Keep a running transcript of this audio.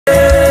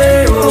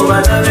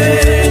vana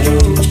vedu,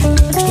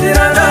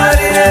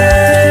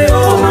 tirangarire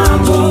o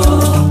mambo,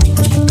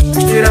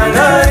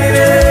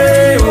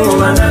 tirangarire o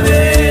vana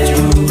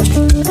vedu,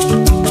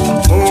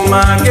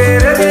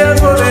 mumakerere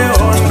yakove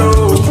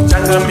hondo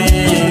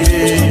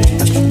changamire.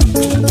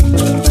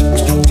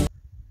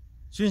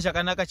 Chinhu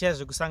chakanaka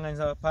chaizvo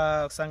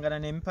kusangana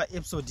nemi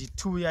paepisode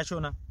 2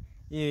 yachona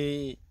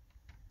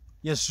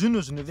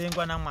yezvinhu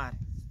zvinovengwa naMwari,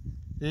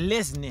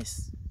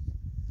 laziness.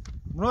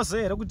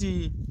 Munoziva here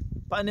kuti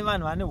pane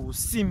vanhu vane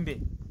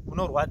usimbe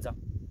hunorwadza.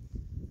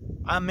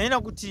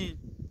 Amena kuti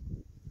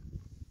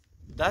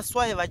that's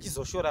why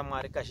vachizoshora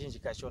Mwari kazhinji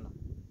kachona,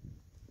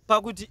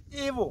 pakuti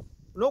ivo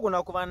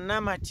unogona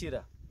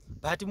kuvanamatira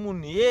but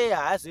munhu yeye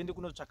haazoendi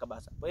kunotsvaka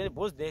basa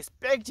because they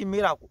expect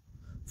miracle.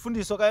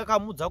 Fundiso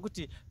kakamudza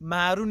kuti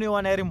mari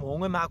unoiwana iri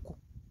muhomwe mako.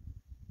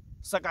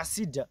 Saka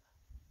Sidha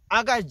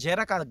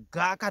akajera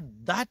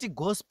kadhati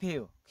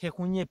gospel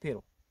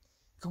kekunyepero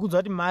kekuudza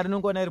kuti mari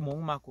unongoona iri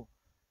muhomwe mako.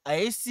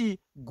 Haisi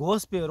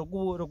gospel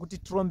rokuti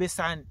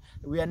tirombesane.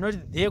 We are not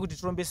there kuti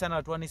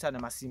tirombesane tiwanisane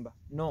masimba.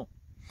 No.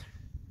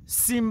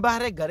 Simba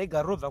rega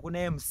rega robva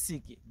kuna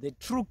Musiki, the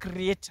true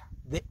creator,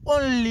 the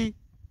only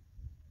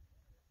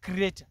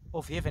creator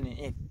of heaven and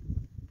earth.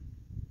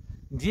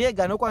 Ndiye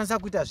ganokwanisa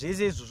kuita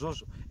zvese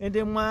izvozvo.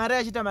 Ende Mwari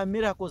achita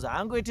mamiracles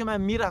haangoiti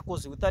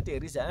mamiracles without a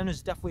reason,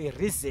 anozviita for a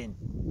reason.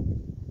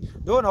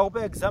 Ndoona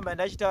kupa example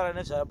ndachitaura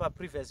nezvayo pa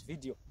previous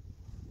video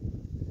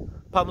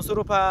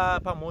pamusoro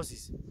pa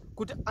Moses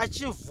kuti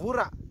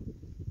achivhura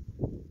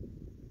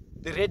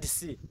the Red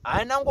Sea,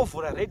 haana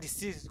ngovhura Red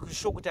Sea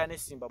kusho kuti ane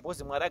simba,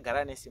 because Mwari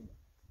agara ane simba.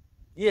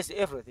 Yes,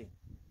 everything.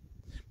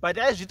 But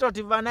aizviita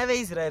kuti vana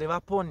veIsraeri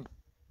vapone.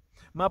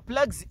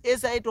 Maplagues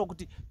ese aitwa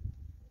kuti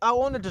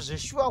aone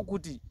zveshuwa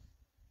kuti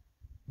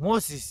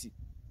Moses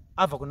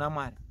abva kuna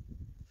Mwari.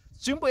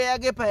 Tsvimbo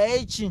yake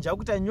payaichinja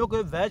kuti nyoka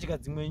yobva yadya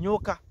dzimwe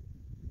nyoka.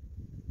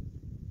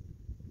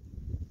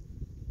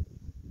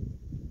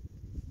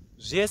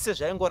 Zvese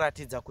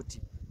zvaingoratidza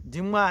kuti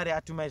ndiMwari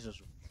atuma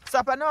izvozvo.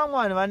 Saka pane vamwe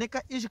vanhu vane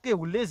kaishu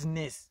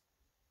kehulaziness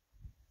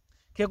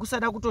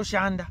kekusada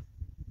kutoshanda,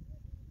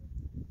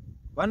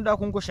 vanoda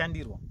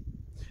kungoshandirwa.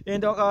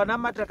 Ende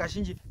vakavanamatira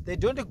kazhinji they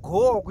don't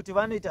go kuti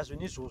vanoita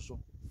zvinhu izvozvo.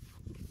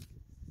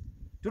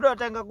 Toda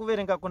kutanga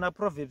kuverenga kuna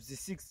Proverbs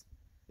 6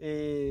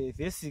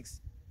 verse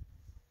 6.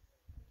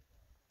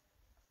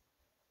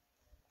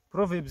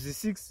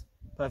 Proverbs 6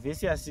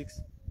 verse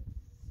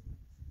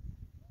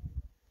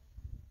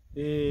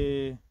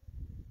 6.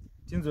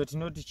 Tinzo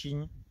tinoti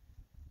chinyi?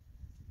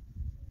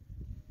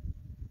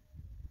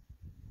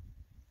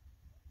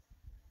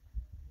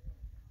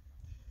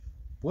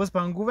 Because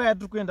panguva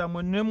yatiri kuenda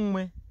munhu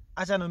nemumwe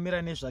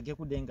achanomira nezvake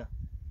kudenga.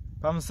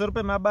 Pamusoro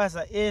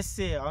pemabasa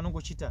ese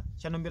aunongochita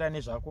chanomira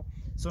nezvako.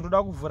 So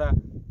ndoda kuvhura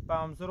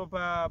pamusoro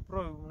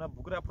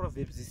bhuku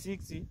raProverbs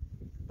 6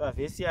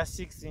 verse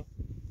 6.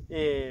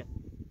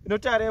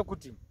 Inotaura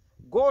kuti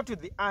go to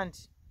the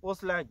ant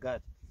also like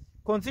God,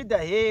 consider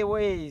her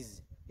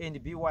ways and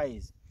be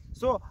wise.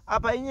 So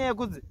apa inyaya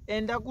yekuti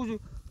enda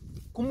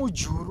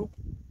kumujuru,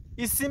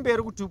 isimbe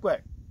iri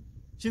kutukwa.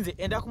 Chinzi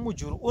enda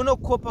kumujuru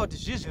unokopa kuti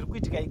zvinhu zviri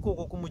kuitika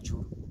ikoko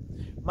kumujuru.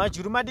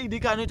 Majuru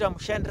madiki anoita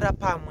mushandira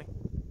pamwe.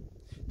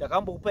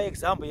 Ndakambokupa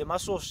example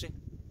yemasvosve.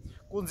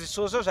 Kunzi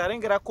svosve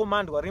zvaringe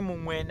rakomandwa riri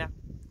mumwena,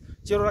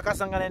 chero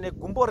rakasangana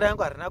negumbo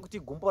rangu harina kuti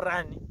gumbo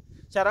rani,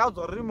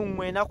 charaudzwa riri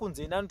mumwena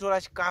kunzi enda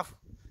notora chikafu,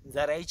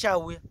 nzara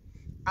ichauya.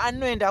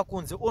 Anoenda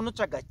kunze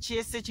onotsvaga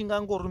chese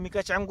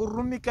chingangorumika,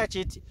 changorumika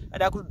chete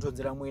ada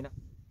kutodhonzera mwena.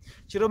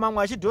 Chero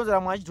mamwe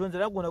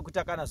achidhonzera gona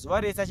kuti kana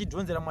zuva rese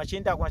achidhonzera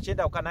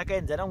mwachienda kana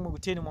akaenzana mumwe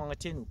 10 mumwe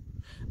 10.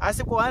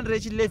 Asi kwa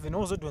 111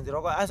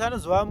 ozodhonzera kwa asi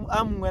anozova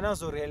amumwena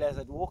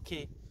anozorealize kuti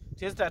okay,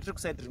 tese tiri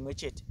kusaidi rimwe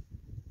chete.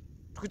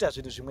 Kuita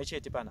zvinhu zvimwe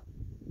chete pana.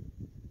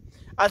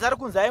 Asi ari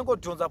kunze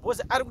aingodhonza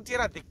bose ari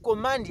kutera the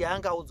command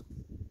yaangaudzwa.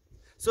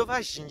 So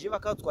vazhinji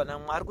vakaudzwa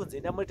naMwari kunze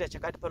enda muita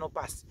chakati pano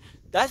pasi.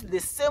 That's the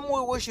same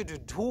way we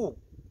should do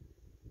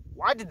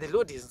what the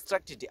Lord has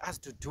instructed us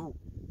to do.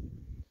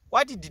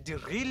 What did the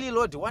really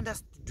Lord want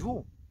us to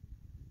do?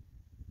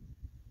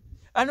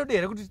 Anoda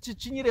here kuti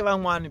tichinyire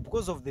vamwani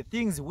because of the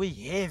things we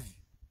have,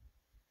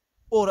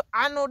 or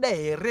anoda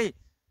here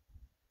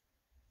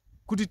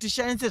kuti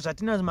tishandise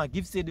zvatinazvo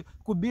magifts edu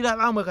kubira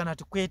vamwe kana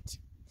tikwete,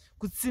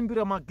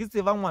 kutsimbira magifts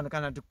evamwani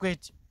kana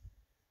tikwete.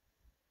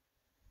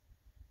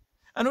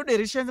 Anoda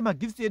here tishandise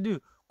magifts edu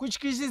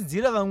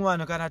kutyisidzira vamwe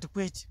vanhu kana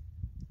tikwete.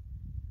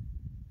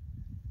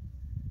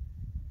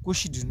 We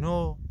should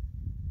know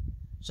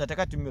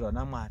zvatakatumirwa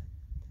naMwari,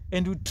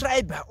 and we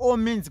try by all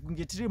means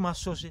kunge tiri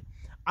masvosve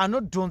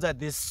anodhonza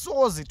the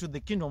souls to the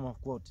kingdom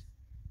of God.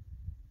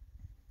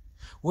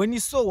 When you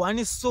saw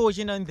one soul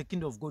in the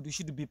kingdom of God, you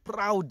should be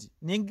proud.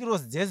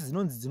 Nengiros dzese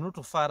dzinonzi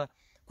dzinotofara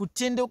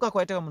kutendeuka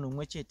kwaita munhu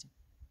mumwe chete.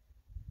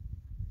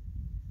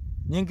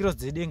 Nengiros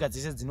dzedenga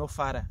dzese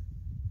dzinofara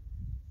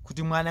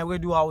kuti mwana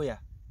wedu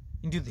wauya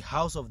into the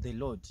house of the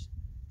Lord,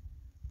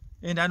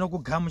 and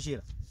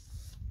anokugamuchira.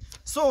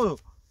 So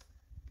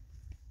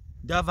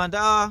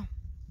ndabva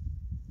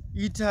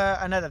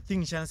ita another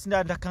thing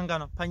chansinda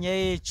ndakangana panyaya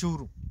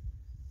yechuru.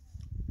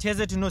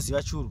 tese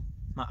tinoziva churu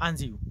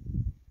maanziyu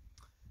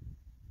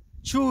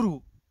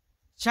churu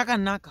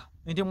chakanaka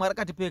ende Mwari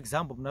akatipa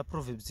example muna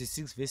Proverbs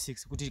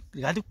 6:6 kuti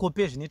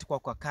ngatikope zvinoitwa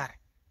kwakare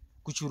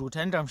kuchuru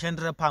taenda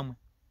mushandira pamwe.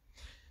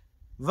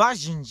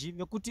 Vazhinji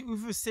vekuti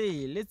if you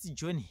say let's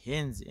join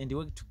hands and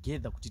work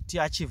together kuti ti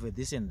achieve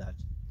this and that,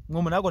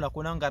 mwe munhu agona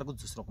kuona ngari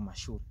kudzosera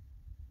kumashure.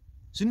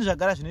 Zvinhu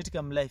zvagara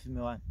zvinoitika mulife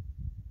mevanhu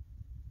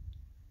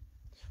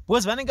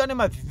because vanenge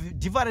vane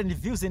different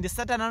views and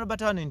Satan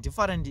anobata vanhu in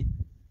different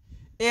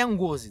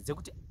angles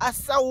dzekuti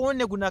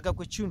asaone kunaka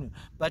kwechinhu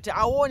but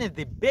aone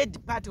the bad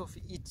part of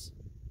it.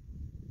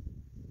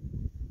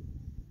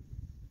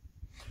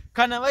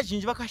 Kana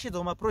vazhinji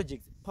vakashedza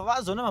maprojects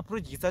pavazoona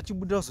maprojects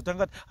achibuda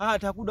kuzotanga kuti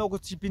takuda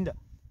kuchipinda,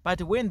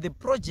 but when the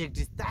project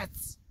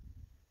starts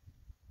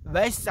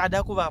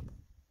vaisada kuvapo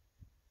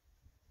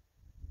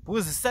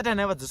because Satan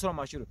avadzosera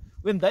mashure.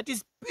 When that is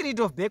spirit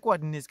of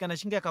backwardness kana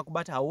chinge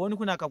akakubata haoni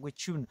kunaka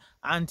kwechinhu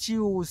until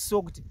you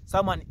saw kuti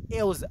someone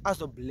else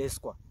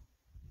azoblesswa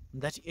in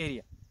that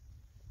area,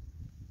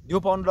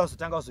 ndio paunoda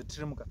kuzotanga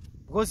kuzotirimuka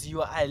because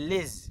you are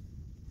lazy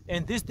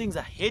and these things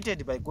are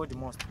hated by God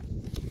most.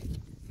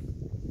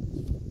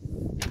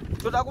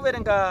 Toda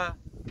kuverenga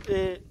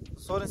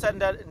sorry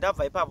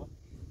ndabva ipapo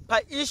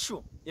pa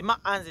issue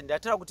yemaanzi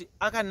ndatira kuti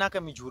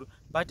akanaka mijuru,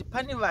 but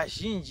pane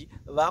vazhinji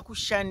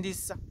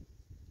vakushandisa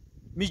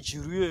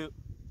mijuru iyoyo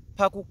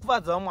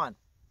pakukuvadza mwana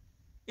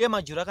iye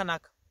majuru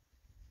akanaka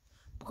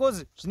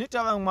because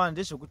zvinoita vamwe mwana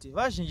ndezvekuti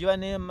vazhinji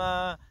vane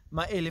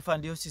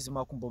maelefandosis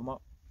makumbo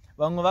mavo,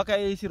 vamwe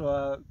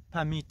vakaisirwa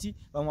pamiti,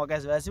 vamwe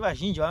vakaziva asi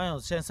vazhinji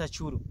vanozoshandisa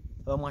churu,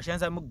 vamwe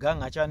vashandisa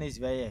muganga acho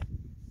vanoziva iyayo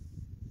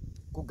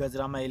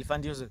kugadzira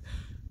maelefandosis.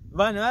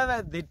 Vanhu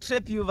vava they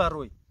trap you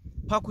varoi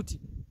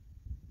pakuti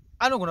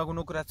anogona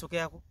kunokura tsoka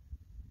yako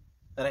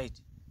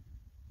right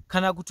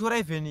kana kutora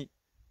even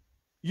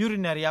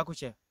urinary yako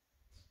chaiyo.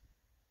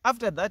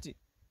 After that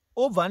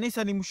obva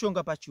anoisa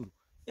nemushonga pachuru,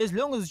 as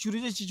long as churu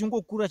icho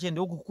chichingokura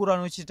chaenda kukura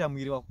anochiita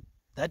mwiri wako,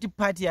 that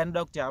part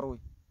yaanoda kuti aroi.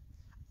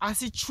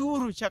 Asi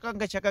churu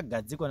chakanga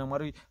chakagadzikwa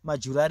naMwari,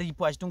 majuru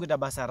aripo achitongoita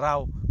basa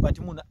rawo, but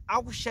munhu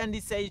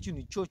akushandisa chinhu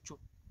ichocho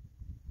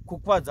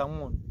kukwadza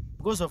munhu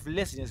because of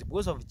laziness,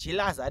 because of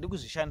jealousy, ari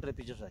kuzvishandira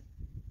pecho zvake.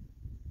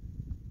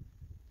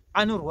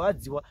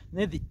 Anorwadziwa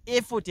nethe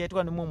effort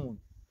yaitwa nemumwe munhu,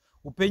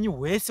 upenyu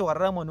hwese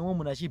hwararamwa nemumwe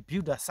munhu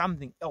achibuilda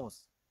something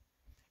else,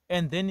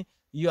 and then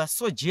you are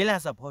so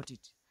jealous about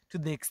it to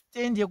the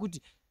extent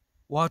yekuti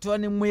watova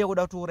nemweya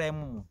kuda kutouraya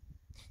mumwe munhu.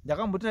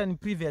 Ndakambotaura in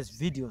previous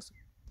videos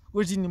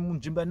kuti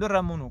munzvimbo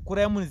ndorarama munhu,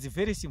 kuuraya munhu is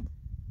very simple,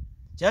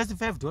 just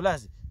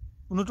 $5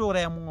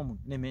 unotouraya mumwe munhu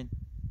nemene.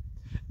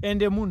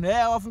 Ende munhu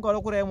yaya wafunga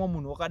wada kuuraya mumwe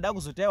munhu, wakada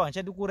kuzotaiwa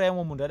hanchadi kuuraya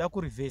mumwe munhu, ada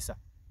kurivhesa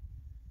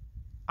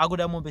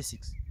akuda mombe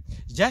 6.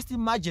 Just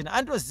imagine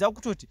andoziva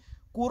kutoti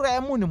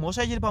kuuraya munhu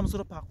mhosva chiri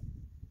pamusoro pako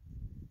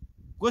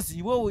because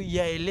iwewe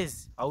you are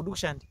lazy, haudi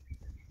kushanda,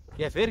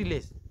 you are very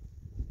lazy.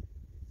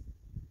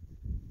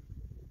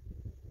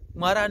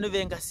 Mwari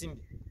anovenga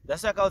simbi,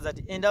 that's why akaudza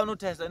kuti enda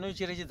unotarisa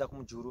unocherechedza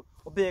kumujuru,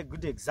 upe a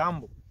good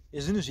example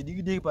ezvinhu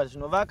zvidiki diki pa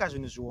zvinovaka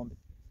zvinhu zvihombe.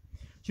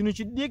 Chinhu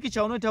chidiki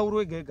chaunotaura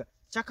wega wega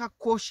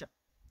chakakosha,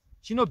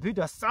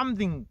 chinobuilda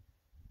something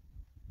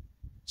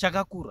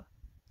chakakura.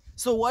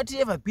 So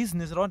whatever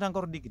business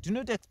raunotanga rudiki, do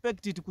not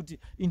expect it kuti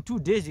in 2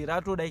 days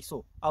ratodai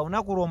so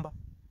hauna kuromba.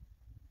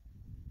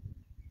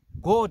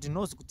 God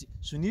knows kuti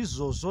zvinhu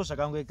izvozvo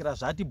zvakangoekera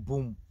zvati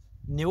boom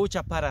newe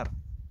uchaparara.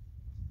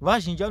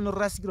 Vazhinji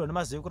vanorasikirwa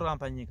nemazivo ekurarama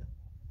panyika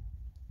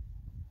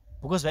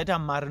because vaita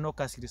mari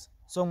inokasirisa.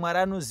 So Mwari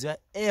anoziva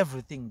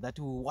everything that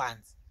we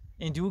want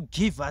and he will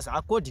give us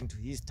according to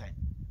his time,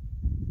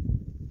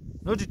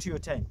 not to your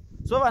time.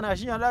 So vanhu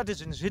vazhinji vanoda kuti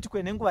zvinhu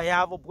zviitwe nenguva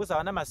yavo because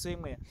havana masiwo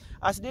emweya,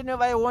 asi deni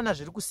vaiona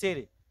zviri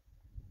kusere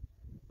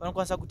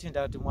vanokwanisa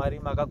kutenda kuti Mwari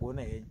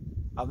makagona henyu,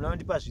 hamuna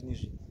kundipa zvinhu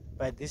izvi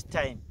by this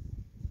time.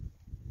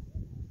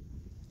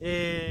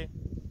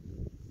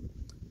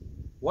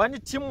 1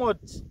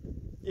 Timothy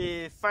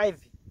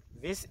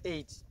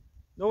 5:8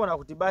 nogona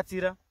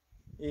kutibatsira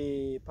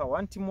pa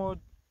 1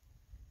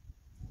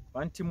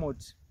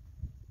 Timothy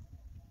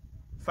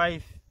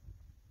 5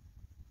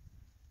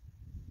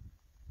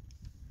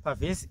 pa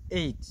verse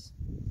 8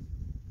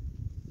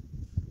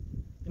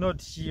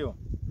 inoti chiyo,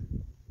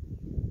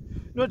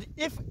 not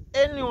if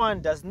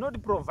anyone does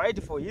not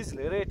provide for his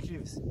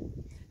relatives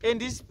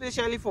and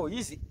especially for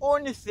his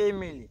own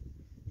family,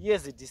 he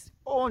has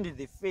disowned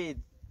the faith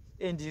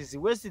and is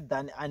worse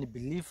than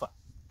unbeliever.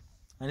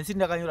 Handisi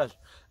ndakanyora zvo,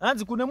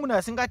 hanzi kune munhu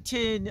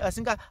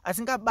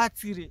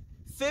asingabatsire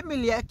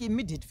family yake,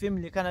 immediate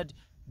family kana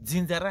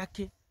dzinza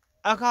rake,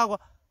 akawa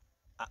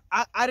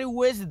ari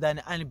worse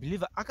than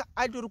unbeliever,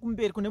 atori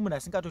kumberi kune munhu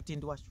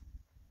asingatotendi wacho.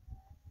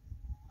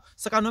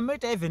 Saka no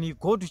matter even you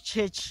go to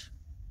church,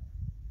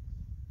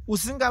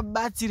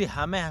 usingabatsire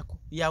hama yako,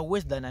 you are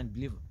worse than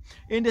unbeliever.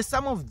 And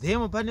some of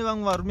them, pane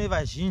vamwe varume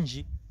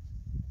vazhinji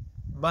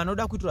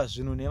vanoda kuitwa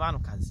zvinhu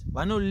nevanhukadzi,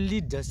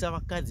 vanoleadisa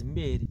vakadzi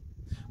mberi.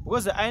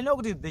 Because I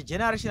know that the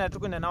generation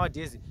that we're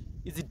nowadays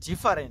is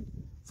different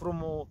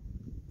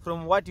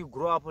from what you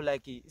grow up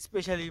like,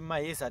 especially my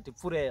years at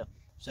Pure.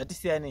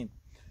 zvatisiyanei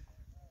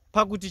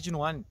pakuti chinhu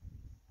 1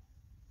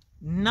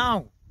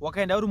 now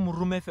wakaenda uri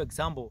murume for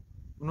example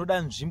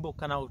unoda nzvimbo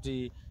kana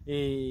kuti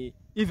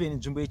even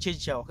nzvimbo yechechi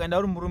chavo wakaenda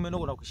uri murume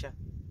unogona kushaya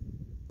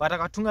but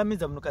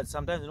akatungamidza munhukadzi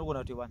sometimes unogona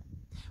kutoiwana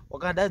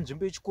wakaenda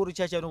nzvimbo yechikoro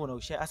chacho unogona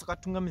kushaya asi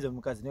akatungamidza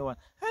munhukadzi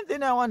noiwana and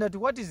then I wonder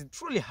what is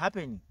truly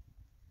happening.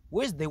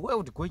 Where's the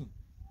world going?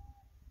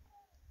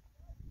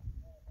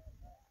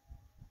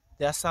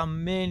 There are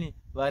some men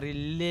very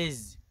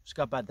lazy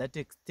kusvika that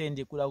extent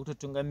yekuda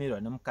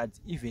kutotungamirwa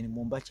nemukadzi even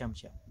mumba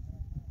chamuchamu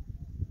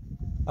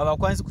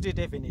havakwanisi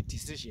kutoita even a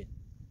decision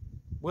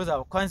because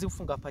havakwanisi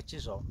kufunga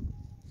pachizvavo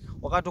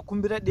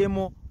wakatokumbira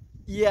demo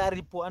iye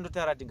aripo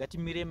andotaura kuti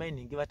ngatimire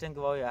mainhingi vatange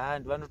vauya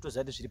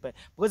ndivanotozvati zviri pai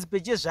because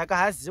peche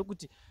zvakahazive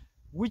kuti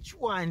which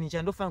one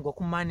chandofanirwa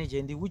kumanage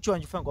and which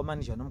one chofanirwa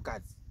kumanage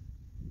nomukadzi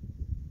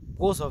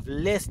because of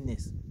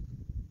laziness,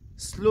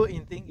 slow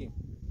in thinking.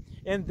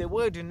 And the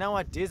word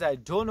nowadays, I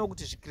don't know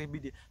kuti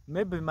zvikribidi.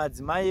 Maybe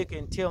madzimai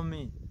can tell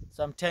me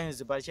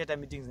sometimes about chat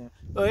meetings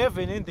or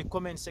even in the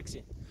comment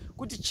section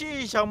kuti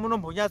chii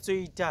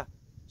chamunombonyatsoita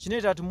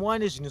chinoita kuti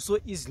muwane zvinhu so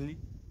easily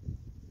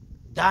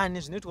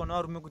done zvinoitwa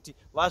navarume kuti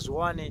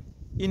vazviwane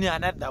in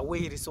another way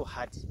iri so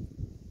hard.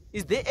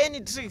 Is there any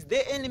tricks, is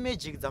there any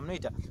magic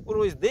dzamunoita,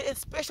 or is there a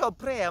special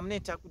prayer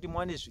munoita kuti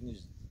muwane zvinhu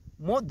izvi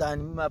more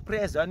than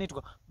prayers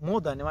vanoitwa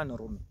more than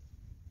vanhurume?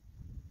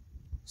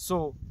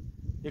 So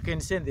you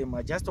can send them.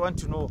 I just want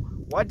to know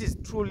what is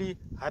truly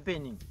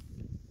happening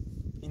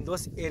in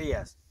those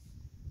areas.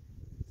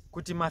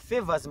 Kuti ma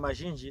favors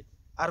mazhinji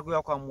ari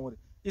kuya kwamuri.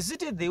 Is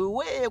it the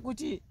way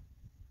kuti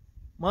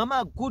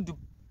mama good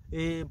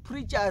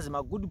preachers,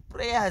 ma good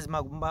prayers,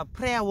 ma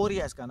prayer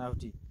warriors kana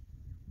kuti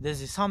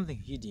there's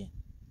something hidden?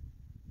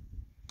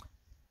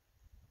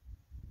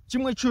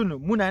 Chimwe chinhu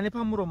munhu ane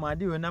pamuromo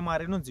adiwe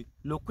naMwari inonzi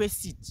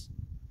loquacity.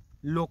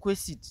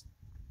 Loquacity.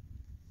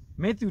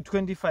 Matthew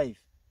 25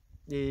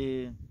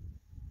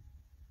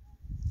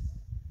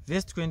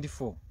 verse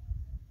 24.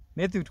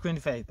 Matthew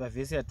 25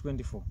 verse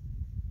 24.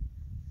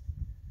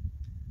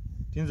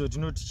 Tinzo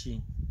tinoti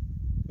chi?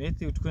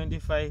 Matthew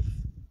 25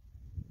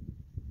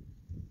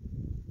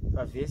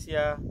 verse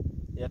ya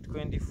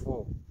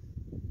 24.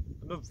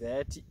 Ndobva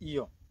yati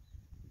iyo.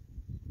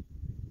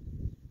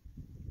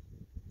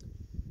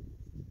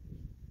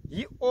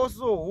 He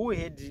also who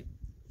had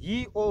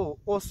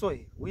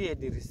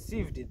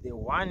received the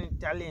 1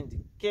 talent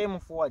came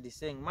forward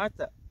saying,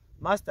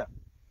 Master,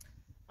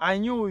 I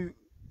knew you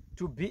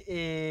to be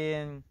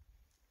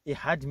a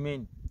hard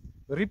man,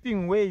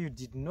 reaping where you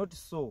did not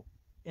sow,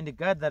 and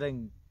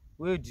gathering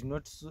where you did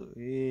not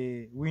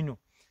winnow.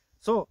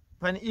 So,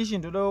 pan ishi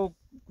ndodo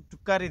to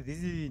carry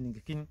this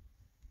in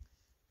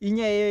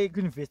inyaya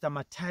yekuinvesta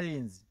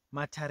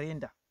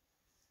matarenda.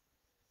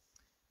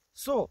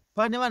 So,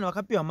 pane vanhu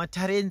vakapiwa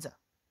matarenza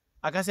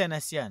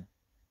akasiyana siyana.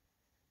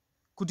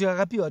 Kuti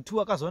akapiwa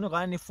 2 akazooneka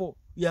ane 4,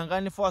 uyanga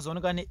ane 4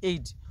 azooneka ane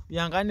 8,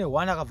 uyanga ane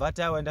 1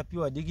 akabvata ayo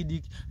ndapiwa diki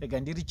diki rega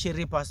ndiri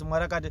chere pasi.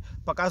 Mwari akati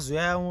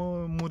pakazoya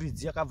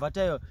muridzi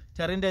akabvata ayo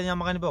tarenda yenyu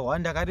makanipa 1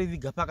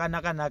 ndakariviga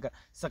pakanaka naka,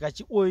 saka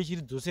chioyo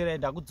chiridzosera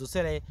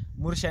ndakudzoserai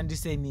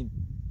murishandise nini.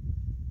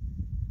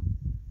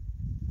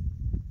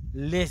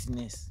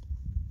 Laziness.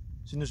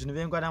 Zvinhu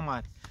zvinovengwa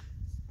naMwari.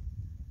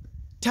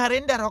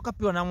 Tarenda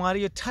rakapiwa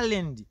naMwari, yo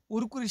talent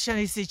uri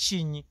kurishandise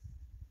chinyi?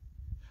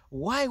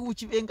 Why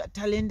uchivenga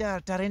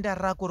tarenda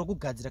rako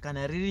rokugadzira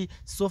kana riri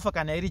sofa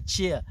kana iri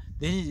chair,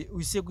 then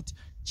we say kuti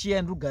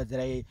chair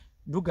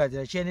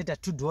ndugadzira chair neta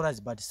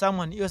 $2 but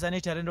someone else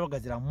ane tarenda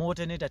rokugadzira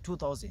mota neta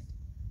 2000,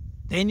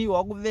 then you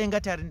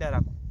wakuvenga tarenda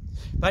rako.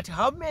 But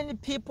how many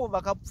people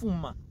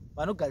vakapfuma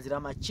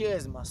vanogadzira ma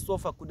chairs ma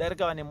sofa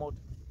kudarika vane mota?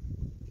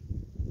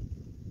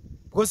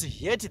 Because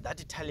he hated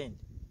that talent.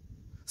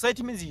 So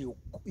it means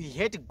he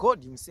hated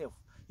God himself.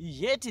 He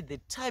hated the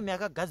time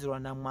yakagadzirwa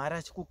naMwari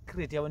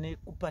achikucreate yavane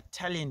kupa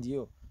talent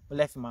yo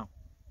life mao.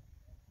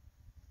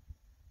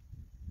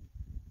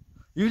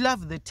 You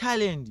love the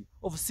talent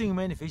of seeing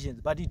many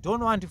visions, but you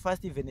don't want to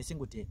fast even a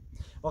single day.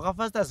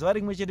 Wakafasta zuva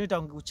rimwe chete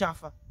unoita kunge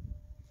uchafa,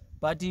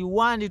 but you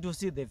want to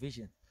see the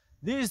vision.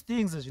 These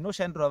things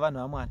zvinoshandira vanhu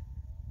vaMwari.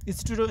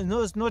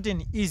 It's not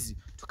an easy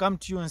to come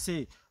to you and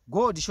say,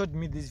 God showed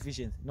me these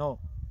visions. No,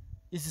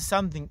 it's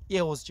something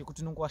else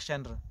chekuti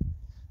unongowashandira.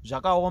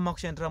 Zvakaoma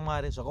kushandira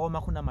Mwari,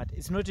 zvakaoma kunamata.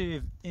 It's not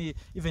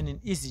even an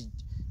easy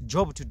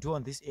job to do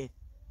on this earth.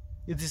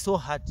 It is so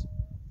hard.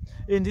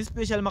 In this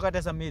special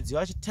makatasa medzi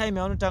wacho time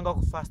yaunotanga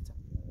kufasta.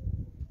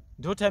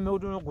 Ndo time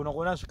yekuti unogona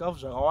kuona zvikafu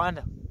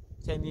zvakawanda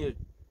time iyo.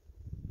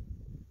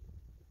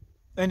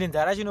 Ende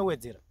nzara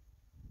chinowedzera.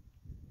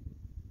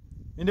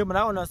 Ende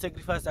munaona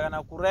sacrifice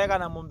kana kuraya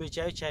kana mombe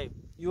chaiyo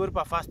iwe uri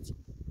pafast.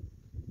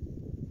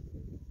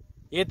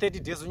 Ye 30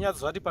 days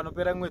unyadzoti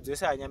panopera mwedzi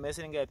wese hanyama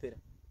yese inenge yapera.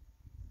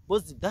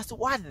 Because that's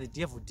what the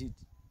devil did.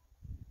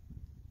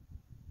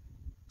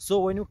 So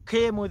when you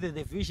came with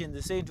the vision,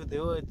 they say to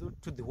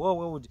the whole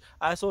world,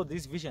 I saw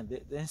this vision.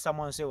 Then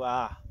someone say,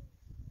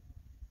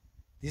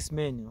 this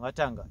man,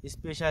 watanga,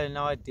 especially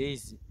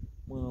nowadays,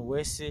 when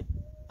we say,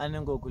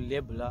 anengo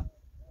kulebla,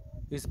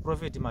 is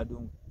Prophet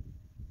Madungu.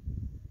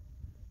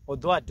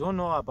 although I don't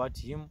know about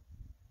him,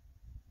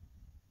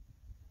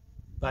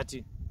 but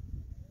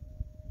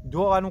do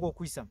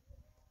anokuisa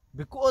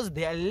because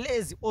they are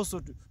lazy also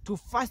to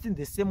fast in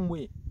the same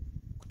way,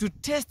 to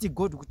test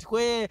God kuti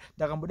kwe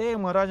ndakambodai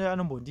Mwari wacho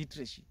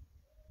anombonditreshi.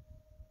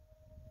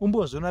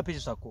 Umbozviona peshe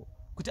zvako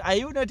kuti are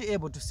you not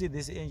able to see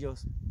these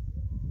angels?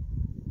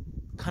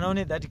 Kana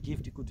une that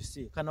gift could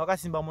see, kana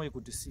wakasimba moyo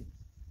could see,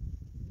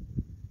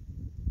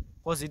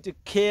 because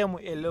it came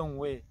a long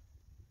way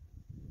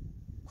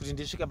kuti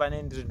ndisvike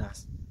pane ndiri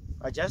nhasi.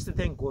 I just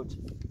thank God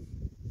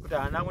kuti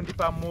haana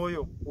kundipa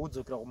moyo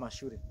wokudzokera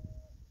kumashure.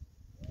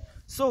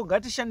 So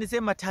ngatishandise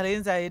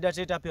matarenza edu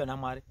atatapiwa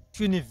naMwari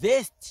to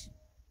invest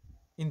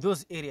in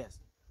those areas.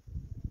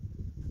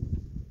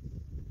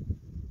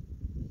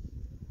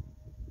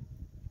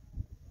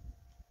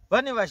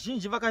 Vane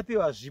vazhinji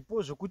vakapiwa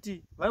zvipo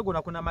zvokuti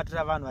vanogona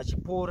kunamatira vanhu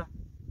vachipora,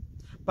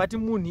 but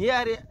munhu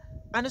iyare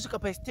anosvika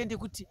pastand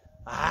yekuti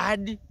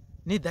haadi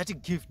need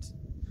that gift.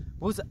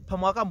 Because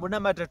pamwe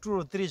akambonamatira 2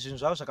 or 3 zvinhu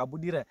zvavo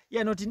zvakabudira,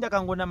 iye anoti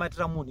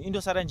ndakangonamatira munhu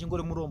indosara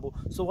nchingori murombo,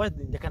 so what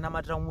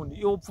ndakanamatira munhu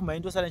iwo pfuma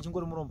indosara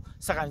nchingori murombo,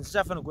 saka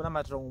ndichafanira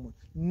kunamatira munhu.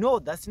 No,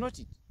 that's not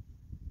it.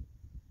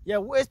 You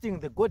are wasting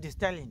the God's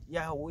talent. You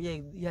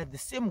are the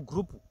same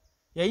group.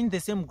 You are in the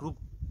same group.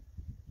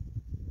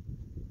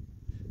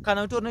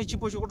 Kana utorine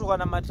chipo chokuti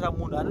ukanamatira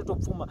munhu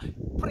anotopfuma,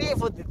 pray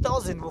for the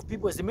thousands of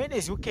people as many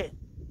as you can.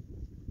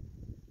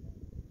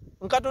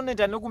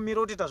 Unkatonoita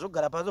nekumira kuti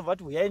tazvogara pasi obva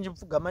kuti uyai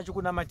nchipfugama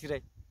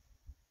chikunamatirai.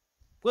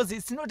 Because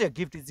it's not a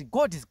gift, it's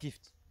God's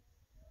gift.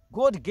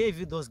 God gave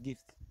you those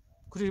gifts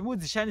kuti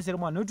mudzishandisire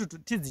mwana kuti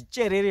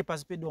tidzicherere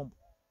pasi pedombo.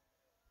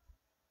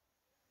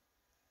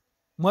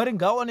 Mwari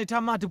ngaone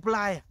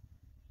tamultiplier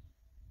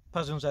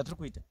pazvinhu zvatiri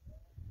kuita.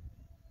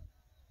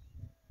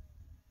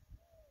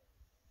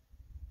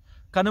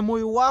 Kana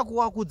moyo wako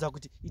wakudza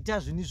kuti ita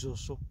zvinhu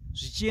izvozvo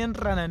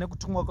zvichienderana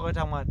nekutumwa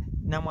kwakaita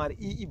naMwari,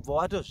 ibva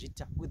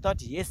watozviita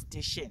without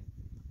hesitation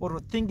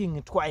or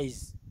thinking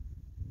twice.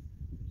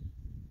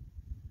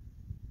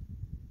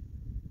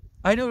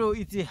 I know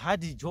it's a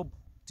hard job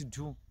to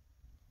do,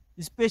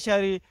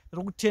 especially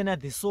to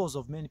the souls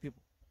of many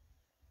people.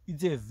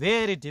 It's a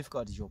very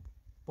difficult job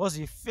because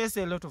you face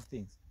a lot of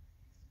things.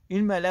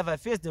 In my life, I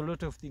faced a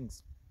lot of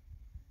things,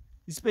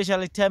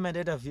 especially time and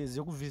data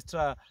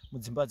visitor.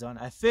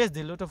 I faced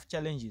a lot of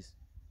challenges,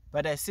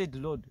 but I said,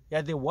 Lord, you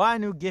are the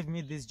one who gave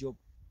me this job,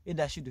 and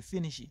I should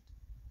finish it.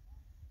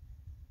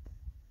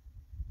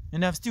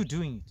 And I'm still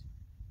doing it.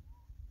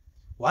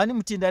 One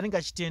mutenda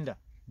ringa chitenda,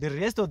 the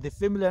rest of the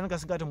family ringa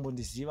singati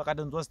mbondiziva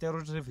katonzwa zita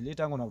roti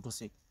revelator ngona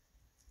kutoseka.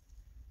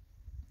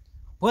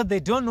 But they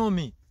don't know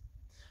me.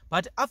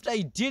 But after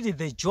I did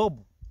the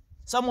job,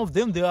 some of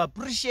them, they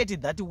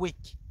appreciated that work.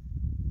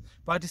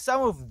 But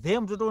some of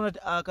them don't know that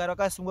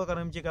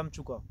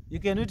you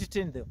cannot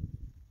turn them.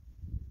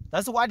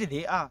 That's what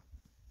they are.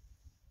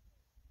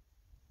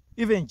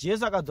 Even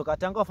Jesus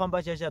akadzokatanga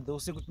famba chacha, they'll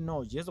say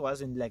no, Jesus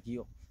wasn't like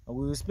you.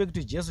 We expect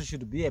to Jesus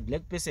should be a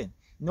black person.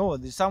 No,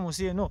 some will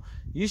say no,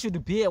 you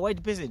should be a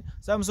white person.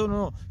 Some say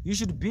no, you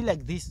should be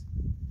like this.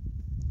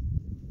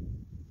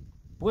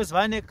 Because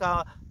vane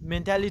ka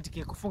mentality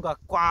ke kufunga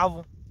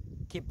kwavo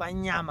ke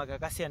panyama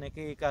kakasiyana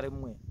ke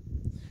karimwe.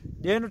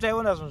 Then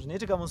utaiona zvinhu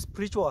zvinoitika mu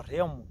spiritual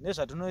realm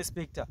nezvatino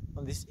expecta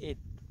on this earth.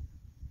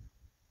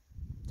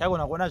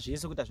 Tagona kuona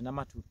zvese kuti hazvina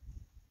maturo.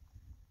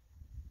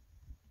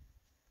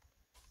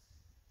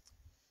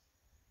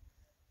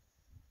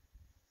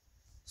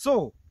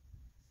 So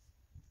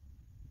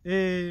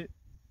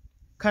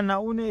kana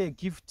une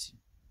gift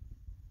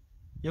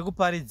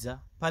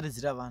yekuparidzira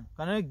vanhu,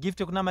 kana une gift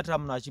yekunamatira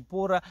munhu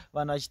achipora,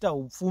 vanhu vachiita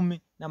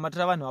upfumi,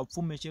 namatira vanhu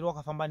vapfume, chero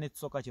wakafamba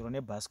netsoka, chero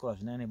nebhasikoro,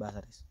 hazvina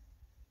nebasa rese.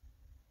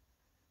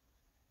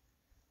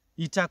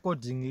 Ita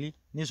accordingly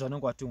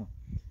nezvanenge watumwa.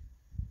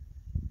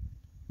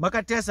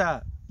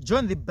 Makatesa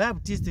John the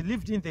Baptist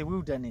lived in the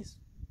wilderness.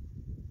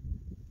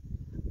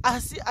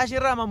 Asi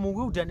achirama mu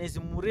wilderness,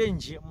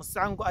 murenje,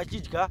 musango,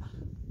 achidya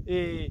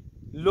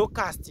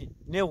locust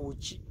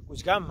nehuchi,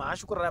 kudya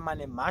mhashu, kurarama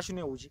nemhashu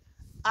nehuchi.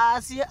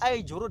 Asi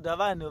aijorodha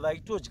vanhu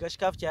vaitodya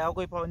chikafu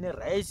chayako ipapo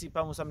nerice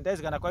pamwe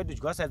sometimes kana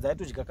kwaitodya sadza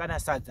aitodya kana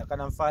sadza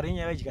kana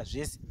mufarinya vaidya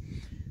zvese.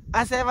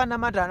 Asi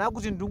aivanamata hana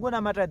kuti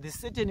ndingonamata the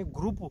certain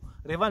group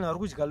revanhu vari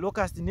kudya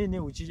locust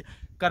nehuchi,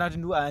 kana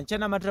kuti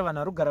handichanamatira vanhu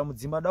vari kugara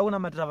mudzimba, da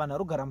kunamatira vanhu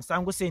vari kugara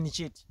musango seni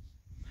chete.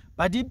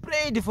 But he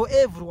prayed for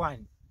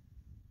everyone,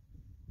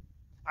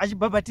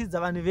 achibhabhatidza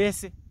vanhu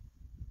vese.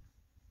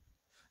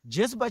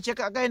 Jesu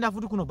pacheka akaenda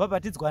futi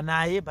kunobhabhatidzwa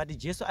naye, but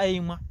Jesu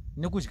aimwa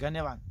nekudya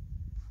nevanhu.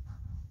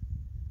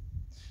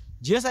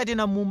 Jesu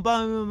aitenda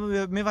mumba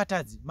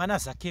mevatadzi mana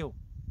Zakeo,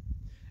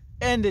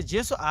 and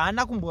Jesu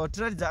haana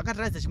kumbotiratidza,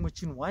 akatiratidza chimwe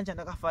chinhu wani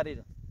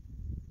chandakafarira.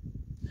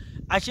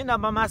 Achienda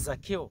mama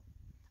Zakeo,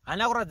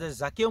 haana kuratidza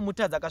Zakeo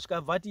mutadzi akasvika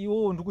abva ati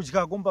iwo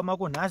ndikudya komba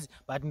mako nhasi,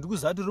 but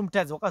ndikuziva kuti uri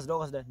mutadzi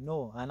wakazida.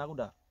 No, haana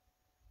kudaro.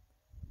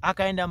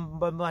 Akaenda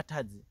mumba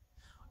mevatadzi.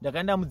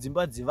 Ndakaenda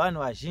mudzimba dzevanhu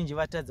vazhinji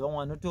vatadzi, vamwe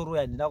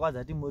vanotoroya, ndakwadza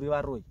kuti muri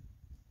varoyi.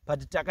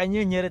 But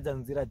takanyenyeredza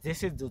nzira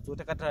dzese idzodzo,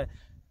 takati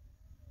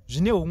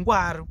zvine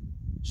ungwaru.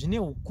 zvine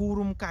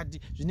ukuru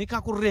mukati, zvine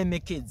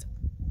kakuremekedza.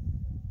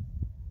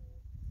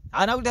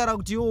 Haana kutaura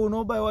kuti iwo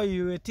unobayiwa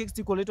iwe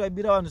text collector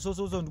waibira vanhu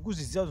soso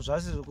ndikuzviziva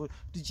zvase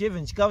kuti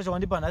chieven chikafu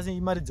chawandipa nhasi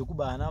imari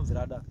dzekuba haana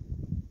mvura adaka.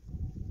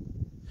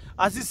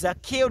 Asi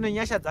Zakeo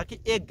nenyasha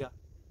dzake ega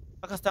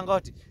akatanga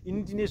kuti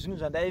ini ndine zvinhu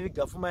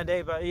zvandaiviga pfuma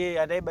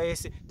yandaiba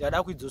yese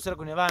ndada kuidzosera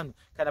kune vanhu,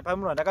 kana pane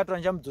munhu wandakatora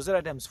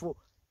ndichamudzosera times 4.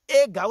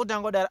 Ega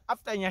akutanga kudaro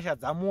after nyasha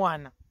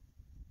dzamuwana.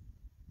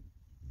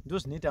 Ndo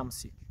zvinoita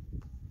musiki.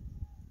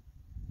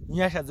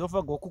 Nyasha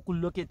dzofanirwa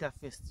kukuloketa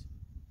first.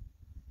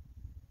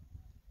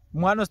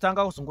 Mwana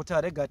anotanga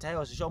kuzongotaura rega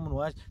taiwa zvisha munhu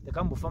wacho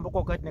ndakambofamba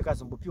kwakati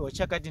ndakazombopiwa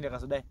chakati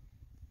ndakazodai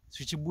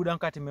zvichibuda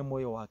mukati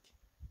memwoyo wake.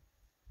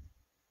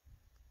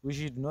 We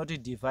should not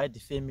divide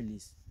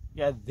families.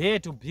 We are there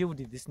to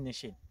build this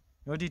nation,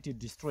 not to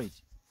destroy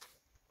it.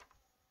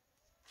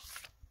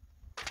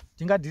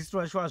 Tinga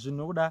destroy shwa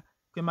zvinokuda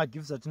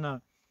kwemagifts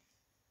atina.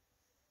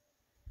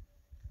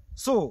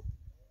 So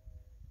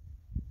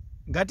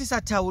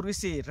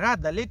ngatisataurise,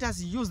 rather let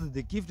us use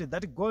the gift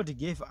that God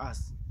gave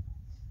us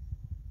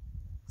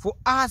for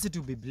us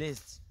to be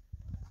blessed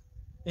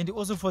and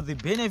also for the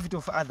benefit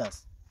of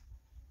others.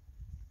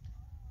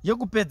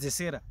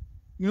 Yekupedzesera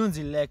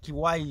inonzi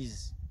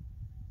likewise.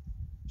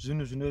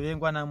 Zvinhu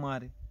zvinovengwa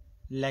naMwari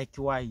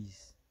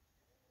likewise.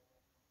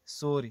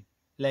 Sorry,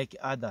 like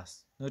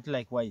others, not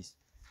likewise.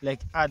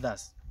 Like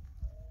others.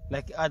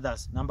 Like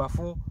others. Number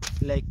 4,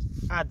 like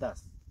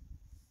others.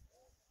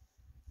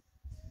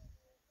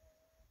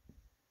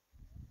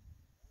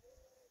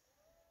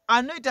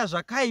 Anoita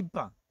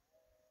zvakaipa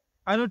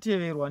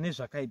anoteverwa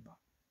nezvakaipa.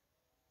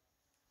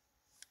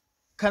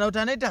 Kana kuti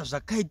anoita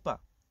zvakaipa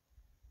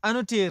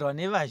anoteverwa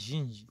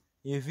nevazhinji.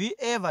 If we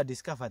ever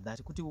discover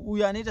that kuti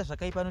uyu anoita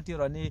zvakaipa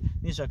anoteverwa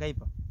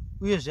nezvakaipa,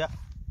 uyezve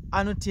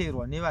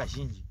anoteverwa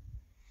nevazhinji,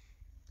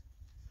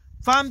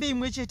 fambi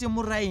imwe chete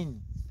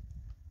muraini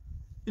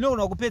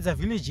inogona kupedza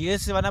village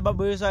yese, vana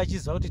baba vese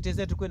vachiziva kuti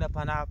tese tiri kuenda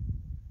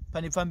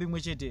pane fambi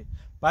imwe chete,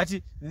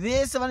 but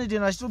vese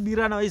vanotoenda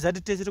vachitobirana vachiziva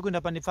kuti tese tiri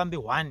kuenda pane fambi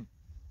 1,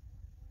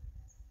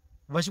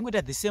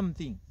 vachingoita the same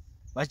thing,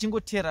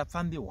 vachingotera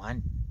fambi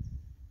 1.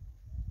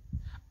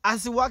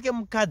 Asi wake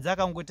mukadzi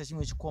akangoita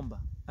chimwe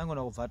chikomba,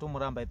 angona kubva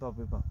atomuramba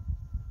ipapo.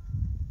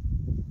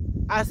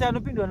 Asi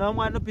anopindwa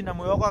namwe anopinda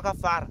mwoyo wako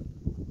akafara,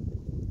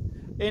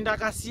 and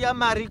akasiya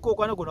mari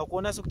ikoko anogona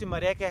kuona sekuti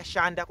mari yake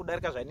yashanda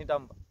kudarika zvainoita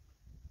mumba,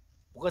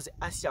 because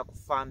asiya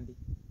kufambi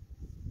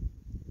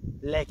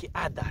like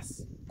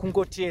others,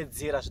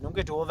 kungoteedzera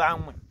zvinongetiwo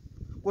vamwe,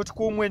 kuti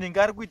kumwe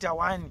ndingari kuita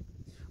 1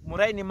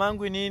 muraini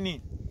mangu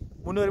inini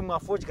munori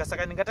mwafodya,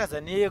 saka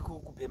ndingatadza neye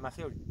kubhema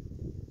feli,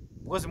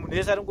 because munhu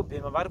wese ari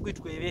kubhema vari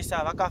kuitwa vese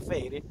vakafa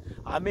here.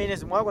 Amene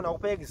zimwe vakona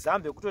kupa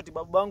example yekutoti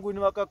baba vangu ini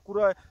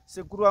vakakura,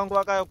 sekuru vangu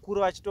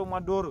vakakura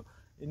vachitomwa doro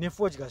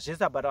nefodya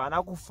zvese but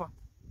havana kufa.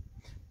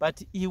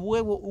 But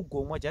iwewe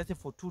ugomwa just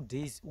for 2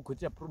 days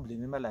ugoita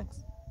problem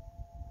emalungs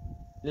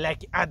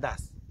like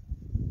others.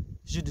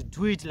 You should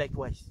do it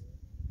likewise,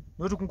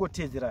 not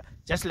kungoteedzera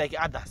just like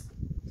others.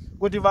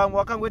 Kuti vamwe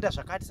vakangoita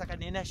zvakati saka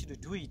neni I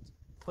should do it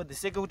for the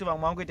sake kuti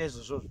vamwe vangoita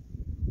izvozvo.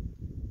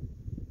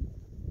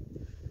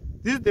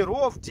 This is the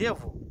role of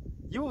devil.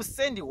 You will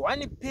send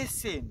one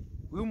person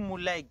whom you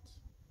like,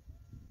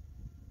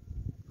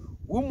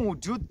 whom will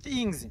do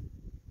things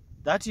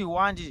that you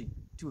want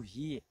to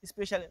hear.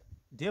 Especially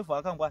devil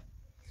akangwara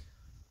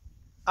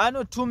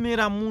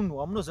anotumira munhu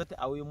wamunoziva kuti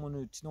auyu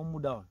munhu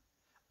tinomuda uyu,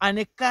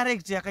 ane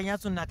character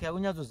yakanyatsonaka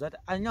yakunyatsoziva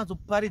kuti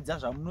anyatsoparidza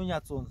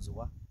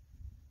zvamunonyatsonzwa,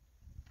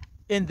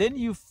 and then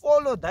you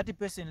follow that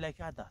person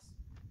like others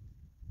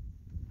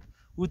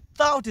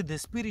without the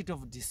spirit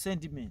of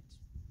discernment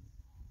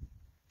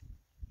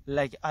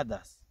like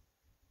others.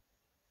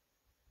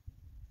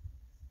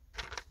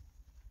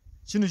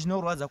 Chinhu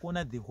chinorwadza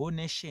kuona the whole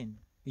nation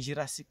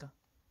ichirasika,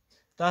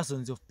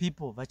 thousands of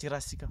people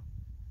vachirasika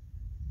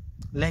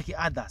like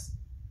others.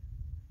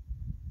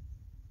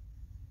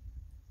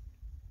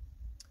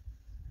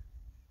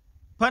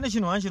 Pane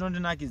chinhu wangu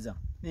chinondinakidza,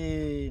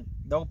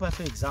 ndakupa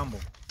for example.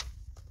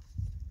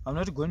 I'm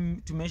not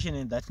going to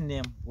mention that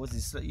name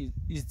because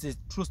it's a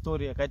true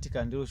story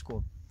yakaitika ndiro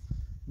chikoro.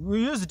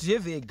 We used to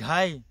have a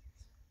guy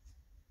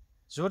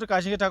zvoti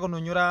kachinge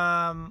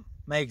takunonyora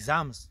my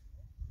exams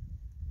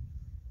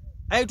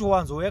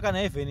aitowanzouya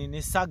kana even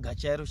nesaga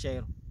chairo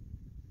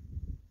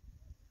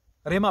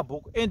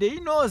remabhuku, and he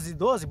knows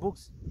those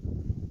books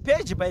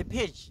page by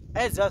page,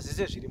 aiziva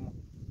zvese zvirimo.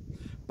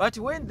 But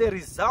when the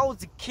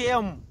results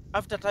came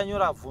after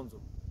tanyora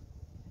bvunzo,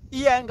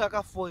 iye ainge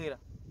akafoira.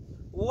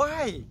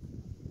 Why?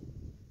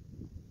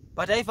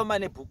 But aifamba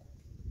nebhuku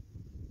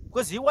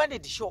because he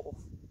wanted to show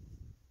off,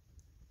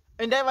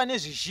 and aiva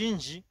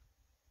nezvizhinji,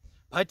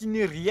 but in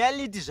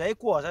reality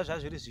zvaikuwa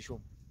zvazviri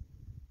zvishoma.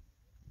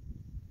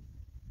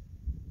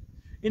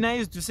 And I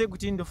used to say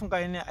kuti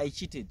ndofunga I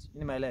cheated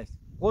in my life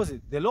because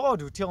the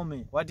Lord would tell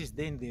me what is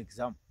there in the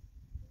exam.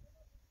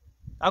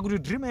 I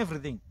could dream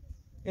everything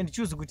and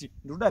choose kuti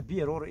ndoda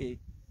B or A.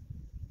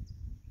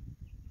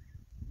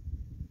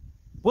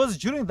 Because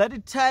during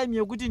that time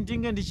yokuti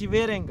ndinge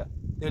ndichiverenga,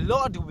 the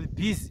Lord will be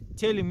busy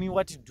telling me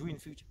what to do in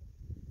future.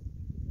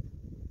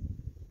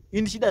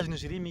 Indichida zvinhu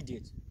zviri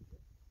immediate.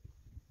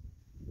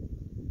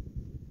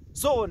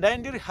 So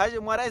ndaindiri hashe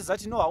Mwari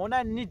aizati no,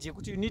 hauna need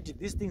yekuti you need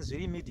these things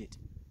very immediate.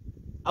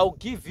 I'll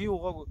give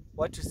you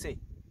what to say.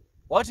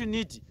 What you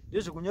need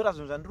ndezvekunyora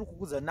zvinhu zvandiri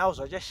kukuudza nawo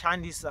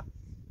zvachashandisa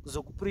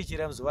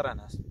kuzokupreachira muzuva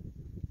ranhasi.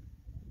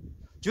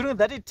 During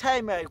that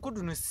time I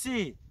couldn't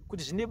see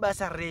kuti zvine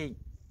basa rei,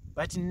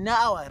 but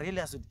now I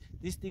realize that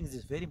these things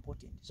is very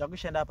important.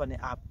 Zvakushanda apa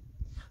neapa,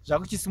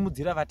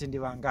 zvakuchisimudzira vatendi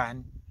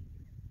vangani.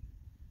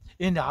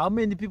 And how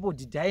many people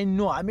did I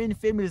know? How many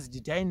families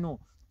did I know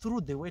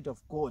through the word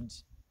of God?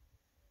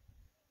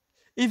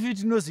 If it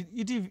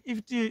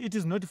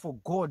is not for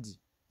God,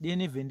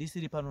 then even this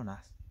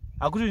ripanonasi.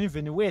 I couldn't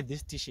even wear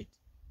this t-shirt.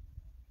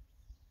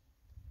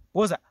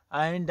 Because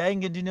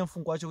ndainge ndine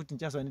mfungo wacho kuti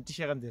ndichazwa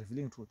t-shirt on the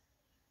revealing truth,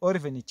 or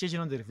even a church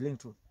on the revealing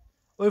truth,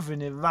 or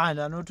even a van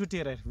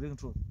anototera revealing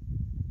truth.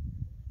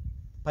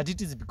 But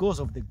it is because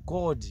of the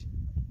God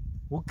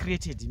who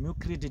created him, who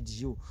created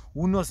you,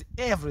 who knows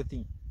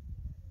everything.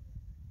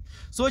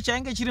 So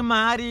chainge chiri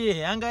maari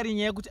yanga ari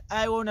nyaya kuti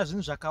aiona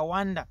zvinhu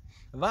zvakawanda.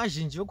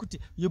 Vazhinji vokuti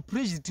you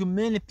preach to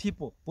many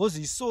people because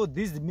you saw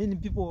these many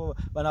people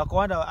vanhu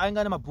vakawanda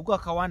ainga nemabhuku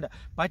akawanda,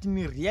 but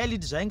in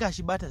reality zvainge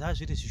achibata zvava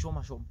zviri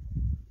zvishoma shoma.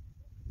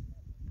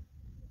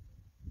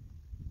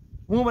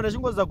 Mumwe vanhu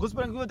vachingodza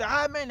gospel ngekuti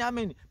amen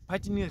amen,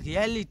 but in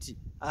reality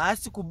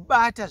haasi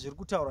kubata zviri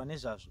kutaurwa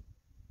nezvazvo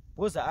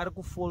because ari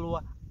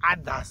kufollowa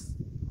others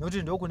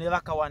nokuti ndokune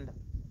vakawanda.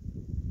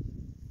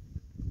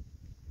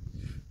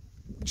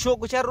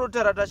 Shoko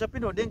charotara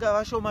tachapinda denga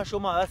vashoma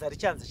shoma havazari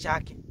chanzi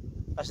chake,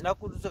 hazvina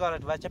kutokana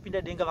kuti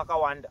vachapinda denga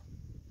vakawanda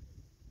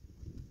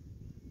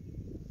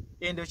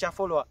ende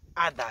uchafollowa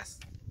others.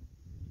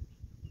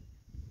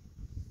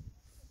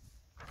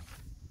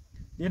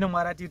 Dino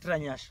Mwari atiitira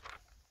nyasha,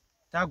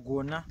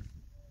 tagona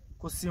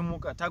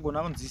kusimuka,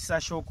 tagona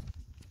kunzwisisa shoko.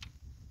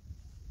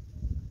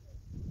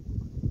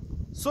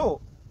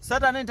 So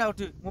Satan enda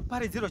kuti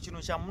muparidziro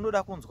chinhu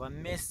chamunoda kunzwa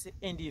mese,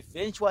 and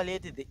eventually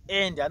at the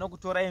end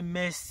anokutorai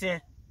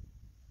mese,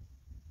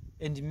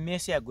 and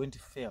mercy are going to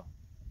fail.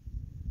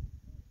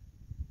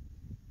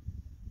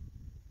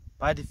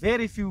 But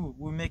very few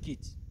will make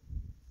it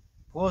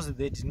because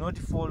they did not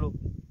follow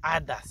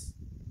others.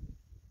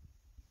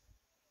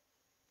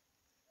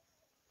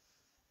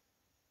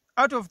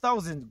 Out of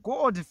thousands,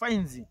 God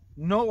finds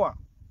Noah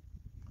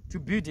to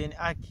build an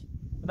ark.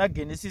 That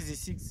Genesis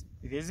 6,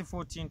 verse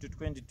 14 to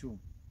 22.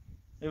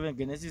 Even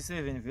Genesis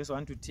 7, verse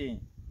 1 to 10.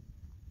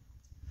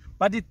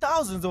 But the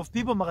thousands of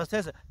people,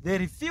 they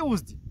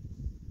refused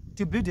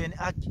to build an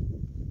ark.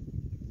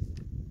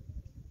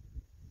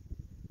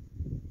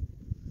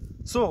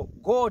 So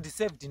God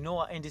saved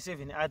Noah and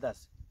 7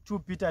 others. 2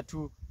 Peter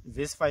 2,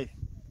 verse 5.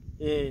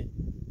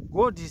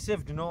 God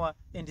saved Noah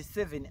and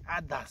 7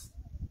 others.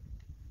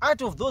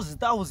 Out of those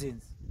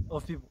thousands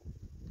of people.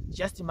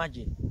 Just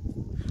imagine.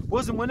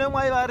 Because when I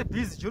was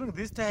busy during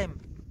this time,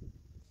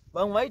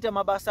 vamwe vaita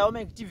mabasa avo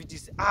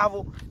activities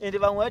avo, and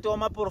vamwe vaitawo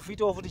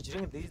maprofit of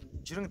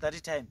during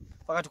that time.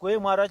 Pakati kweye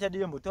Mwari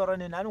achadiwe mbotaura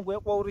neni, anongoya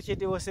kwauri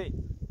chete wose.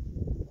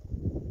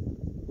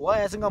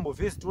 Why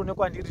asingambovhesi tione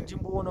kwandiri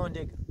ndimboonawo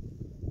ndega.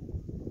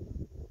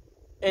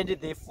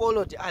 And they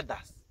followed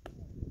others.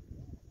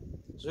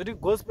 Zvoti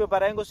gospel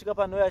paraingosvika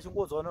panoya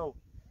achingodzwa no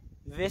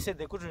verse,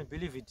 they couldn't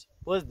believe it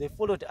because they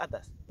followed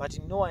others, but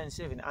Noah and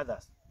 7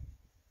 others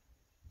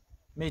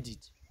made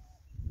it.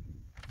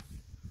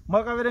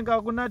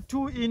 Makaverenga kuna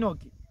 2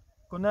 Enoch,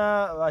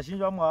 kuna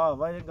vazhinji vamwe ava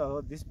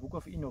vaverenga this book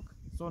of Enoch.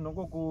 So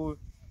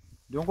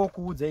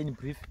ndongokuudza in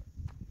brief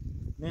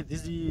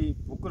this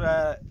book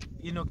ra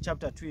Enoch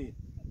chapter 2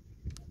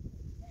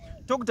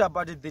 talked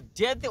about the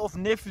death of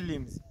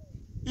Nephilims.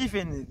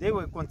 Even they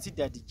were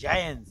considered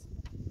giants,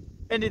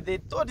 and they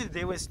thought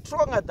they were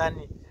stronger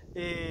than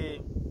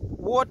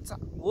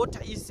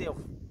water itself.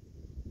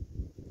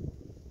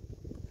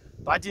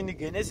 But in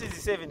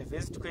Genesis 7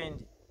 verse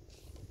 20,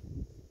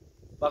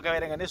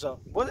 vakaverenga nezvavo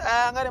because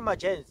anga ari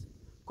magiants,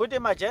 kwete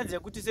magiants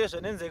ekuti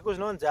sezvanenzeko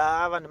zvinonzi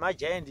vanhu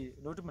magiant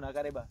nokuti munhu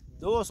akareba.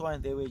 Those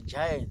ones, they were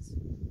giants,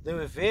 they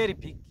were very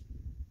big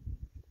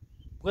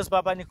because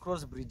papa ne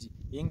crossbreed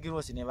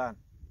yengirosi nevanhu.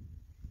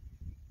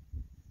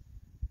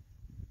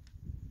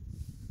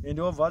 And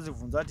wobva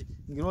wazibvunza kuti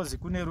ngirozi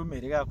kune rume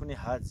here kana kune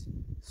hadzi,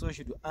 so you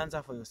should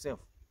answer for yourself.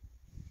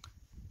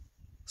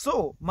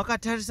 So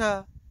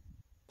makatarisa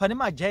pane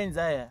magiants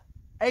aya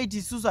aiti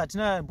isusu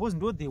hatina, because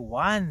ndo the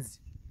ones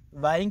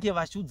vainge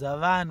vachiudza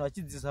vanhu,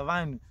 vachidzidzisa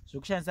vanhu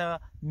zvekushandisa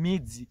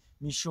midzi,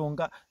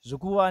 mishonga,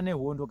 zvekuva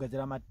nehondo,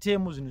 kugadzira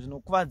matemu, zvinhu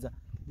zvinokuvadza.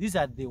 These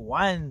are the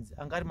ones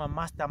angari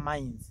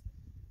masterminds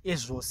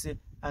ezvose,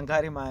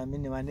 angari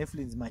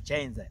maneflins,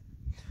 magiants aya.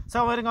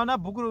 Saka varenga na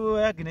bhuku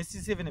ya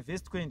Genesis 7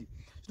 verse 20,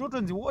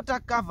 zvinotonzi water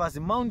covers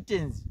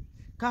mountains,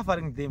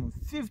 covering them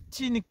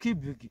 15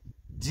 cubic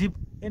deep.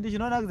 And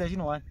chinonakidza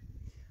chinowani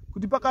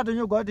kuti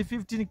pakatonyorwa kuti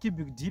 15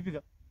 cubic deep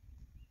ka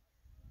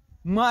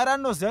Mwari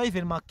anoziva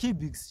even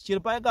macubics, chiri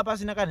painga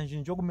pasina kana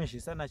chinhu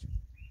chokumezhesa nacho.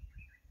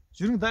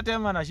 During that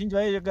time vanhu vazhinji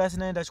vainge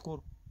vasinaenda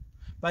chikoro,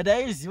 but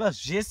aiziva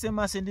zvese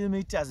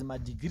macentimeters,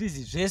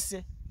 madegrees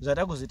zvese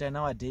zvatakuzoita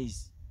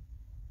nowadays.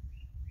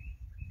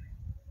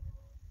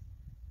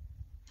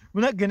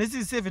 Muna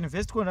Genesis 7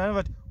 verse 2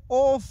 vati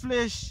all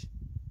flesh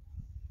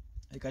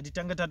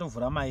ikatitanga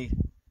tatovhura mairi.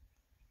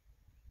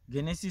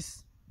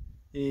 Genesis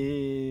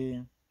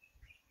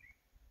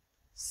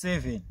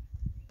 7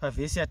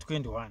 pavhesi ya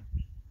 21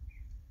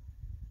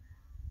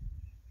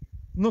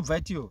 nobva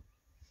itiyo,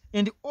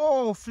 and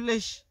all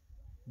flesh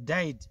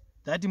died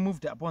that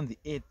moved upon the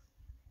earth,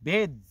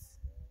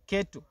 birds,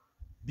 cattle,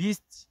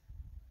 beasts,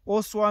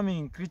 all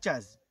swarming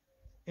creatures,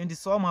 and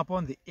swam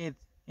upon the earth,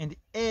 and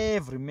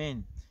every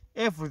man,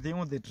 everything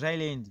on the dry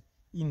land,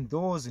 in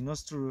those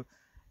nostrils,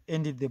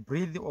 and the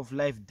breath of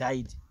life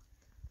died.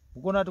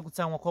 Ukona kuti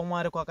kutsamwa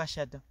kwaMwari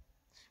kwakashata,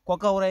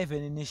 kwakaura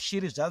even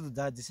neshiri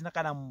zvadzo dzisina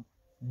kana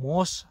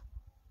mhosva,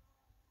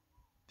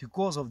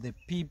 because of the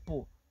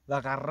people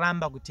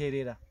vakaramba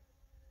kuteerera.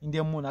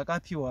 Inde munhu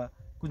akapiwa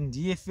kuti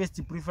ndiye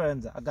first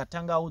preference,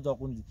 akatanga audzwa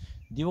kunzi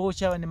ndiwe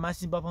uchava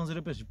nemasimba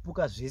pamusoro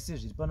pezvipuka zvese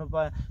zviri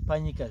pano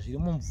panyika, zviri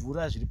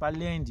mumvura, zviri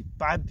paland,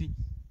 papi,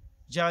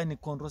 uchava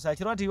necontrol.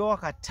 Achireva kuti iwe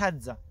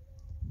wakatadza,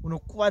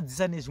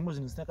 unokuvadzisa nezvimwe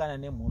zvinhu zvisina kana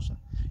nemhosva.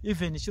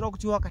 Even chireva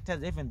kuti iwe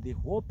wakatadza, even the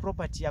whole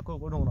property yako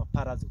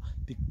unoparadzwa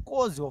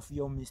because of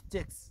your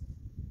mistakes,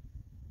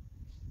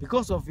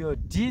 because of your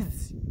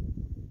deeds.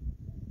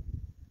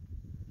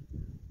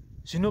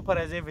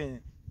 Zvinoparadza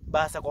even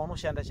basa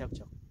kwaunoshanda chako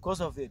chako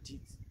because of your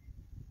deeds.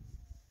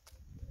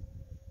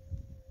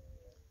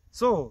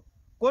 So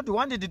God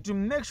wanted to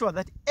make sure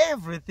that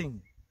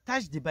everything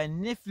touched by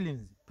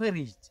Nephilim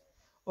perished,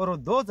 or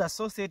those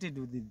associated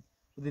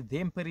with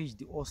them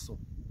perished also.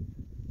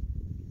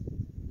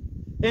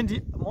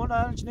 And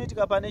mona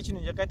chinoitika pane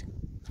chinhu chakati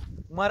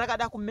Mwari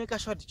akada kumeka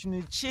sure kuti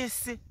chinhu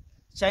chese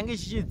change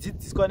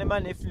chichidzidziswa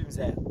nemanephilim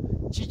aya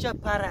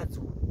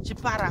chichaparadzwa,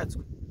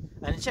 chiparadzwe,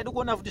 handichadi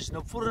kuona futi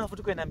zvinopfuura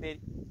futi kuenda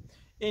mberi.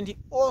 And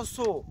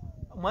also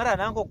Mwari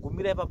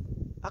haangogumira ipapo,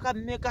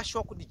 akameka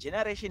sure kuti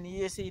generation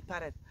yese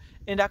iparadzwe,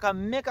 and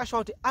akameka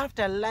sure kuti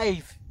after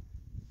life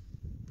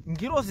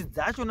ngirozi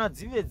dzachona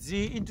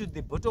dzive into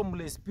the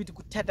bottomless pit,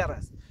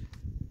 kuTartarus.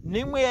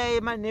 Nemweya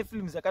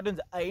yemanephilim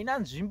akadonza haina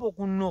nzvimbo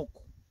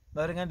kunoko,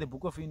 vaverenga the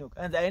book of Enoch,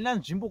 and haina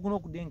nzvimbo kuno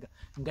kudenga,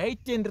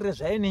 ngaitendere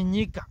zvayo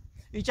nenyika,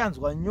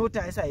 ichanzwa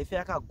nyota asi haife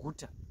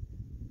yakaguta,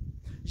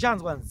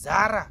 ichanzwa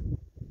nzara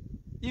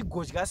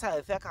igodya asi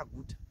haife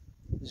yakaguta.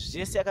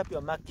 Zvese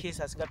yakapiwa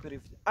makesi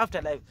asingaperi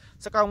after life.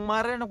 Saka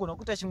Mwari anogona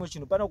kuita chimwe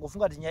chinhu pana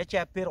kufunga kuti nyaya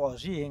chapera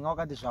wazvihenga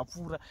wakati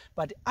zvapfuura,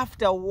 but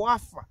after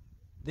wafa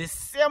the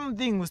same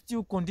thing will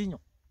still continue.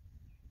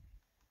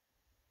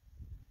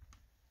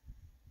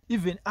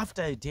 Even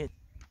after a death,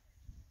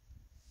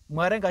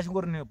 Mwari anga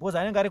achingori nebhozi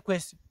anenge ari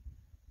kwese,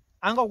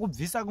 anga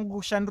kubvisa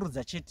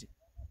kungoshandurudza chete,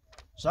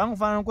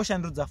 zvangofanana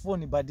kungoshandurudza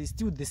phone, but it's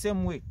still the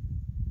same way,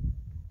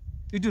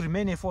 it will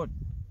remain a phone.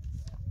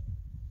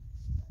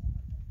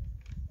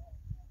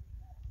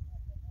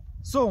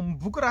 So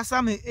mubhuku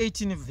raSamuel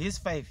 18 verse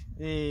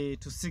 5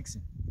 to 6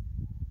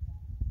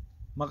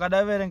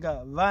 makada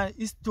verenga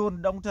istori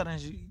nda kutaura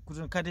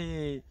kuti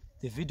kati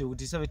the video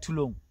kuti isave too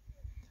long.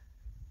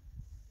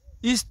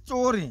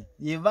 Istori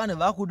yevanhu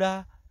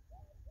vakuda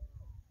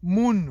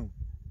munhu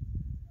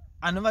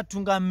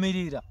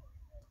anovatungamirira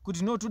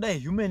kuti notoda a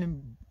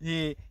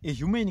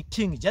human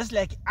king just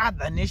like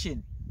other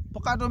nation.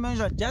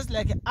 Pakatomenshwa just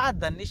like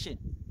other nation,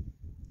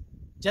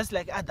 just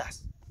like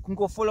others.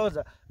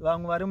 Kungofollowa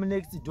vamwe vari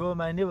munext door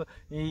mane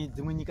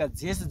dzimwe nyika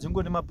dzese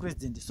dzingone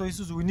mapresident. So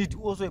isusu we need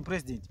also a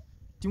president.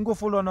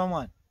 Tingofollowa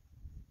namwana.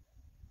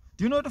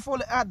 Do you not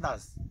follow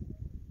others?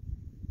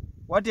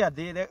 What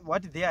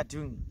they are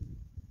doing?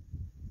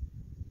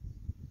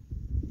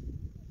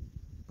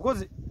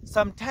 Because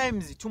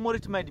sometimes tomorrow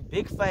it might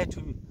backfire to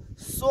you.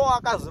 So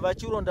akazova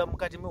chironda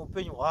mukati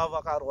meupenyu hwavo,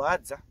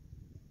 akarwadza,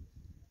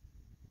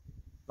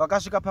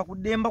 vakasvika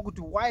pakudemba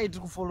kuti why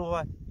tiri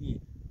kufollowa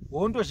iye.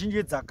 Hondo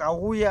zhinji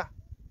dzakauya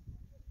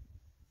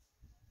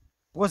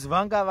because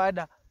vanga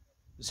vada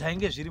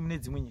zvainge zviri mune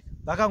dzimwe nyika,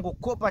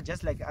 vakangokopa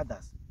just like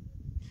others.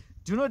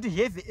 Do not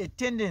have a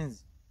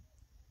tendency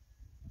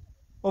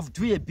of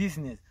doing a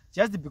business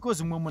just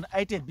because mumwe munhu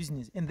aite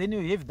business, and then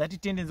you have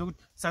that tendency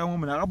kuti saka mumwe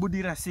munhu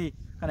akabudira sei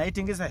kana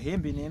aitengesa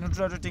hembe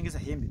nenotoda totengesa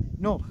hembe.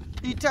 No,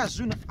 ita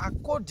zvinhu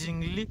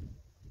accordingly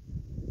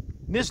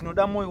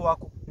nezvinoda mwoyo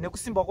wako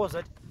nekusimba kwako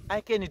zati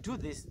I can do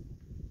this.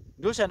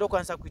 Ndo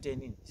chandokwanisa kuita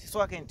inini,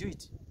 so I can do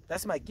it.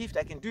 That's my gift,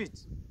 I can do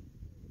it.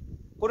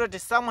 But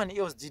someone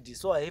else did it,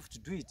 so I have to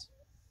do it.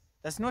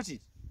 That's not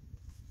it.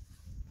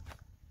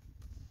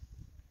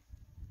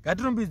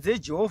 Ngatirumbidze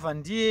Jehovah,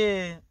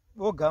 ndiye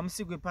oga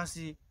musikwe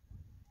pasi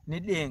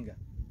nedenga.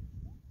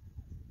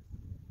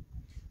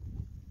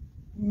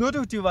 Noti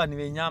kuti vanhu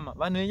venyama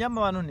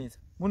vanonetsa.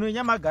 Munhu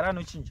wenyama agara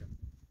anochinja.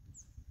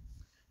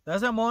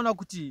 That's why maona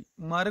kuti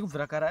Mwari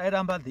kubvira kare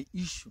airamba the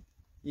issue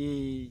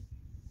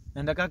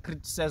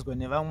ndakakriticizwa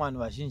nevamwe vanhu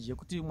vazhinji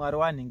yekuti Mwari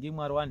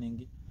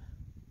wanhingi.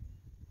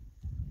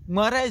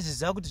 Mwari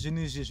aiziva kuti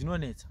zvinhu izvi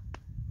zvinonetsa,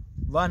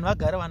 vanhu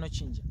vagara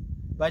vanochinja.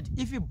 But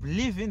if you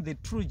believe in the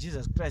true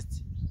Jesus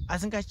Christ,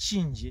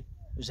 asingachinje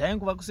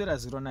zvainguva kuswera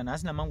ziro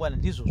nanhasi namangwana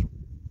ndizvozvo.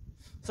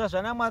 Saka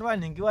zvana Mwari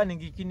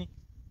vanhingikini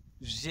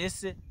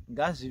zvese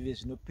ngazvive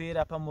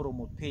zvinopera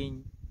pamuromo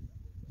penyu,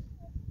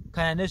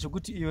 kana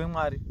nezvekuti iwe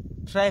Mwari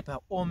try by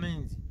all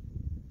means.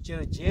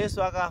 Chero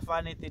Jesu akafa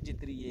ane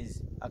 33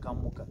 years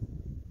akamuka,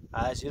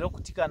 hazviro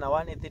kuti kana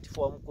wane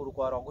 34 mukuru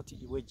kwauri wakuti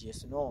iwe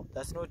Jesu. No,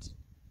 that's not.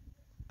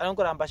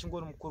 Anongoramba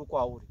achingori mukuru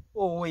kwauri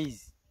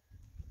always.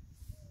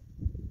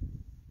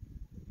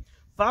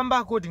 Famba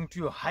according to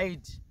your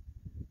height.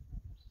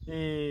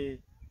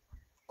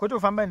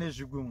 Kutofamba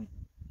nezvigumwe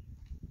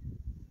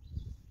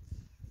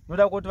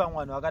noda kuti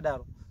vamwe vanhu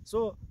vakadaro.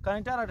 So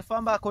kana taura kuti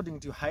famba according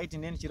to your height,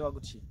 neni chireva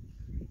kuti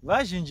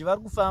vazhinji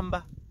vari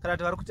kufamba kana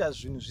kuti vari kuita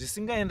zvinhu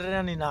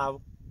zvisingaenderani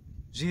navo,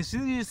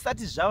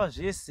 zvisati zvava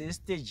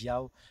zvestage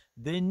yavo.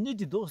 They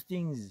need those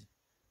things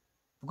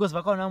because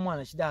vakaona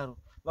mwana achidaro,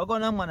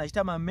 vakaona mwana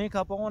achiita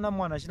mamakeup, vakaona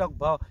mwana achida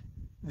kubva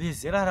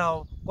vezera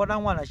ravo,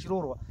 vakaona mwana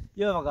achirorwa,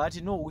 ivo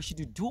vakati no, we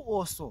should do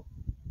also.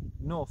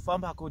 No,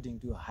 famba according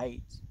to your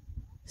height,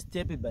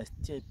 step by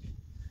step.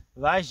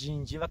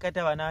 Vazhinji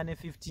vakaita vana vane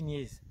 15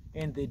 years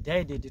and they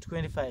died at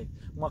 25,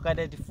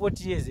 mwakaita at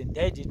 40 years and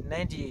died at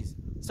 90 years.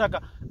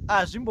 Saka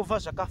azvimbofa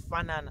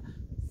zvakafanana.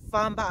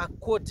 Famba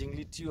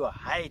accordingly to your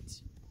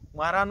height.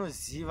 Mwari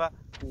anoziva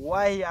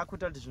why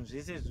akuita kuti zvinhu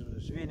zvese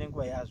zvive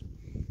nenguva yazvo.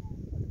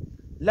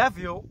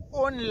 Love your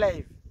own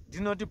life,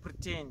 do not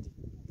pretend.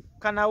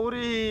 Kana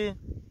uri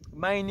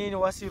mainini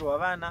wasirwa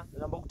vana,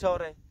 ndinamba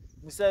kutaurai,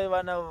 musave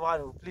vana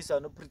vanhu please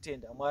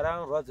vanopretenda. Mwari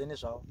anorwadza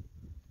nezvavo.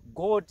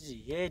 God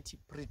hate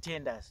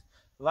pretenders.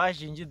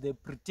 Vazhinji they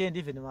pretend,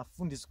 even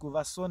mafundisi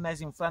kuva so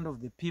nice in front of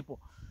the people,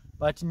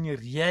 but in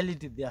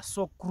reality they are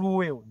so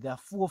cruel, they are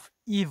full of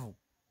evil,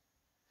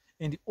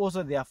 and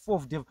also they are full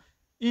of devil.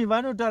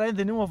 Vanotaura in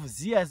the name of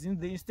Zeus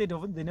instead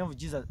of in the name of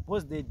Jesus,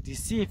 because they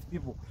deceive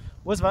people.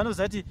 Because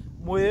vanozati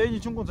moyo wenyu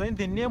chungunzwa in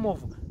the name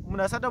of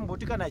munhu asati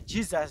amboti kana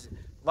Jesus,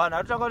 vanhu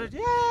atotanga kuti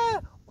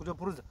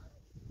kutopurudza.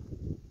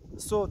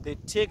 So they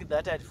take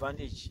that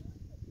advantage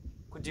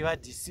kuti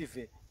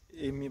vadeceive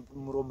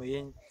muromo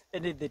yenyu,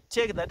 and they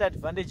take that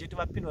advantage kuti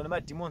vapindwa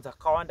nemademons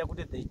akawanda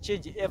kuti they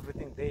change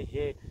everything they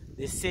hear,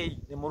 they say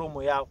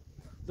nemuromo yavo.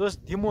 Those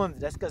demons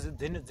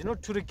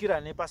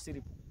dzinoturikira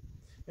nepasiripo,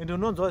 and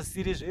unonzwa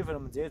zvisiri zvo even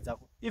munzeve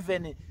dzako,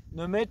 even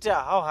no matter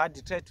how hard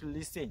you try to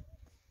listen,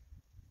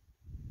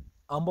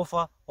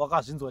 ambofa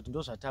wakazvinzwa kuti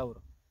ndo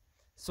zvataura.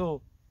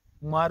 So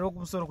Mwari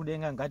wokumusoro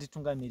kudenga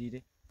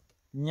ngatitungamirire,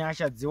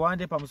 nyasha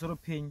dziwande pamusoro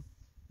penyu,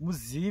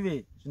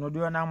 muzive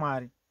zvinodiwa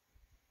naMwari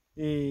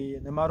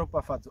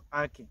nemaropafadzo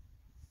ake.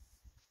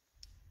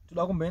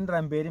 Toda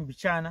kumboendera mberi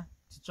mbichana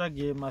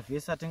titsvage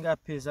mavhesi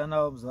atingapedza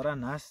nawo zuva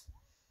ranhasi.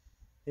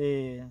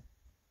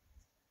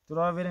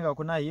 Toda kuverenga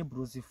kuna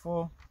Hebrews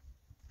 4,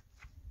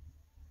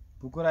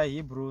 bhuku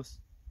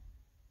raHebrews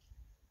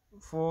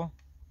 4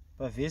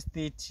 pavhesi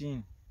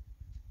 13.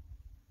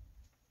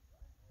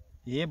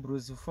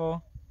 Hebrews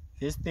 4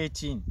 verse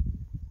 13.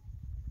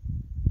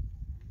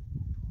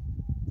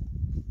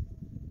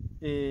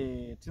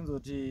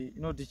 Tinzoti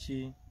inoti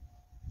chi?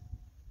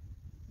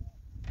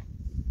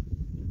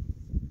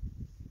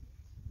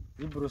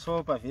 Hebrews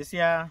 4 pavhesi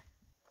ya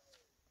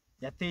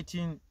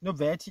 13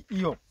 inobva yati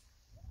iyo.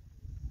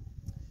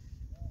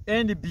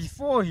 And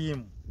before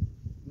him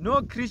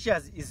no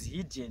creatures is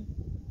hidden,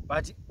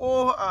 but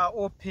all are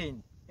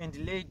open and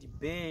laid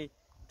bare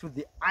to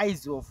the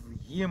eyes of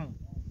him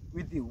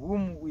with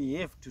whom we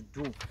have to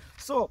do.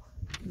 So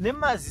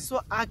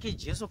nemaziso ake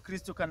Jesu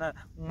Kristu kana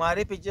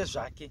Mwari peche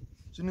zvake,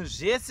 zvinhu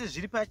zvese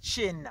zviri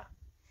pachena.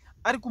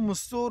 Ari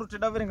kumusoro,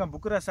 toda kuverenga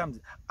bhuku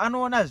raPsalms,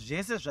 anoona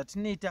zvese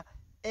zvatinoita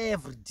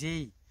every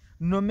day.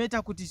 No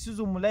matter kuti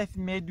isusu mulife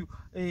medu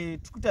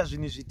tikuita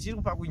zvinhu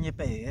zvitiri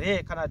pakunyepa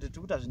here kana kuti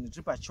tikuita zvinhu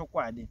zviri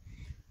pachokwadi.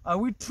 Are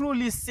we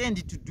truly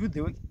sent to do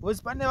the work?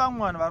 Because pane vamwe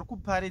vanhu vari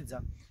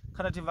kuparidza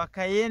kana kuti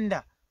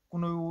vakaenda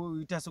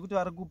kunoita sekuti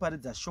vari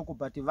kuparidza shoko,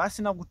 but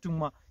vasina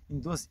kutumwa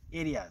in those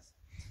areas.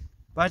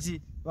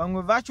 But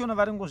vamwe vachona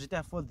vari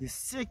ngozviita for the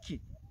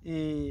sake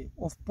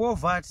of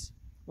poverty,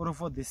 or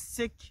for the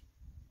sake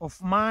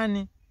of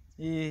money,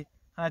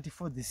 kana kuti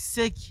for the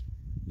sake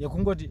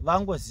yekungoti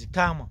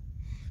vangozikamwa.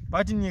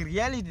 But in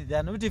reality they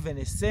are not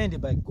even sent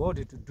by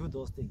God to do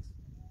those things.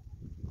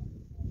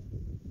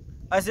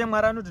 Asi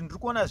Mwari anoti ndiri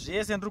kuona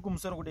zvese ndiri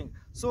kumusoro kudenga.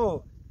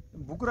 So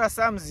bhuku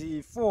raPsalms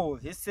 4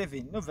 verse 7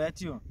 inobva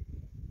yatiwo,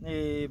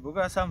 bhuku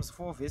raPsalms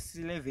 4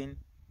 verse 11,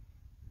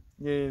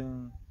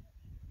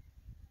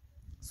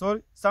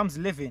 sorry, Psalms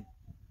 11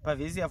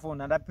 pavhesi ya4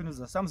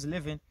 ndandapinudza. Psalms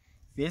 11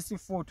 verse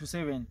 4 to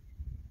 7.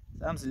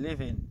 Psalms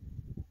 11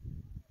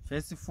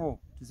 verse 4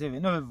 to 7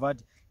 inobva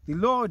yati the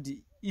Lord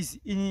is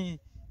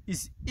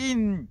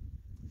in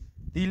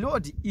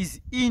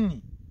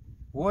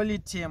holy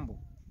temple.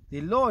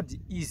 The Lord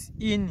is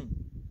in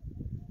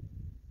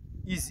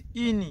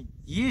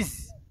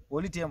his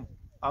holy temple.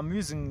 I'm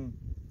using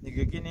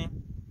the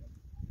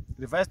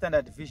Revised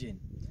Standard Version.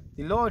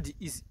 The Lord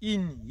is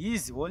in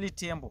his holy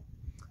temple.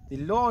 The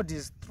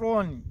Lord's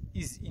throne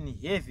is in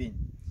heaven.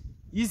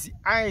 His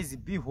eyes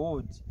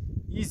behold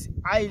his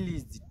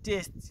eyelids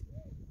test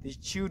the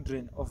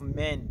children of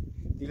men.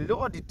 The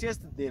Lord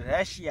tests the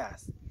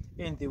righteous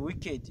and the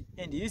wicked,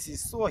 and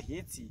his soul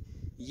hates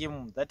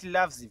him that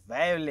loves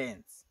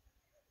violence.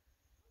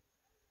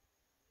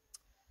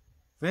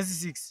 Verse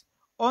 6.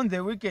 On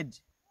the wicked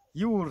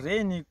he will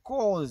rain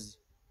coals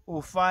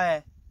of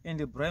fire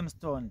and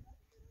brimstone,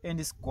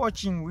 and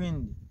scorching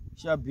wind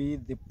shall be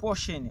the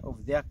portion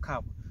of their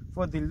cup.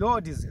 For the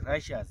Lord is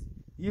righteous,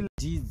 he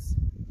deeds,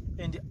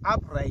 and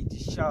upright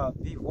shall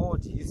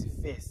behold his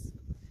face.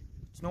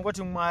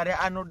 Tinongoti Mwari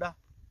anoda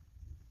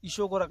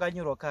ishoko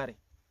rakanyorwa kare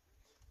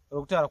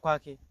rokutaura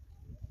kwake.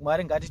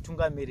 Mwari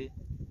ngatitungamire,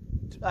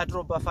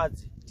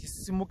 atiropafadze,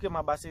 tisimuke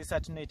mabasa ese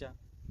atinoita.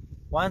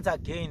 Once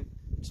again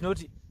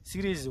tinoti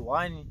series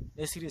 1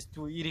 neseries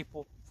 2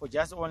 iripo for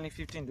just only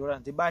 $15.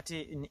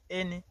 Ndibate in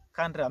any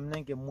country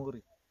amunenge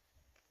muri,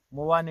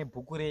 muwane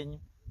bhuku renyu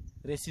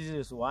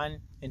reseries 1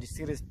 and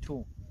series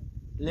 2.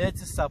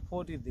 Let's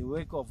support the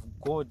work of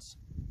God,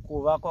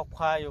 kuvakwa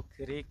kwayo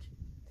kereke,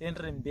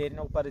 tiendere mberi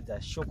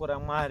nokuparidza shoko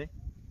raMwari.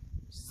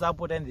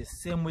 Support in the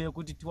same way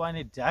kuti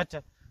tiwane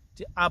data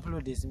to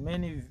upload as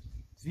many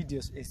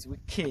videos as we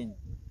can.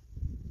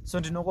 So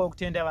ndinongwa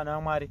kutenda vana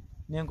vaMwari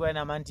nenguva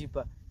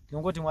yanamandipa.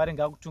 Ndinongoti Mwari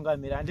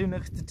ngakutungamira. Until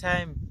next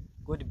time,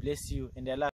 God bless you and I love you.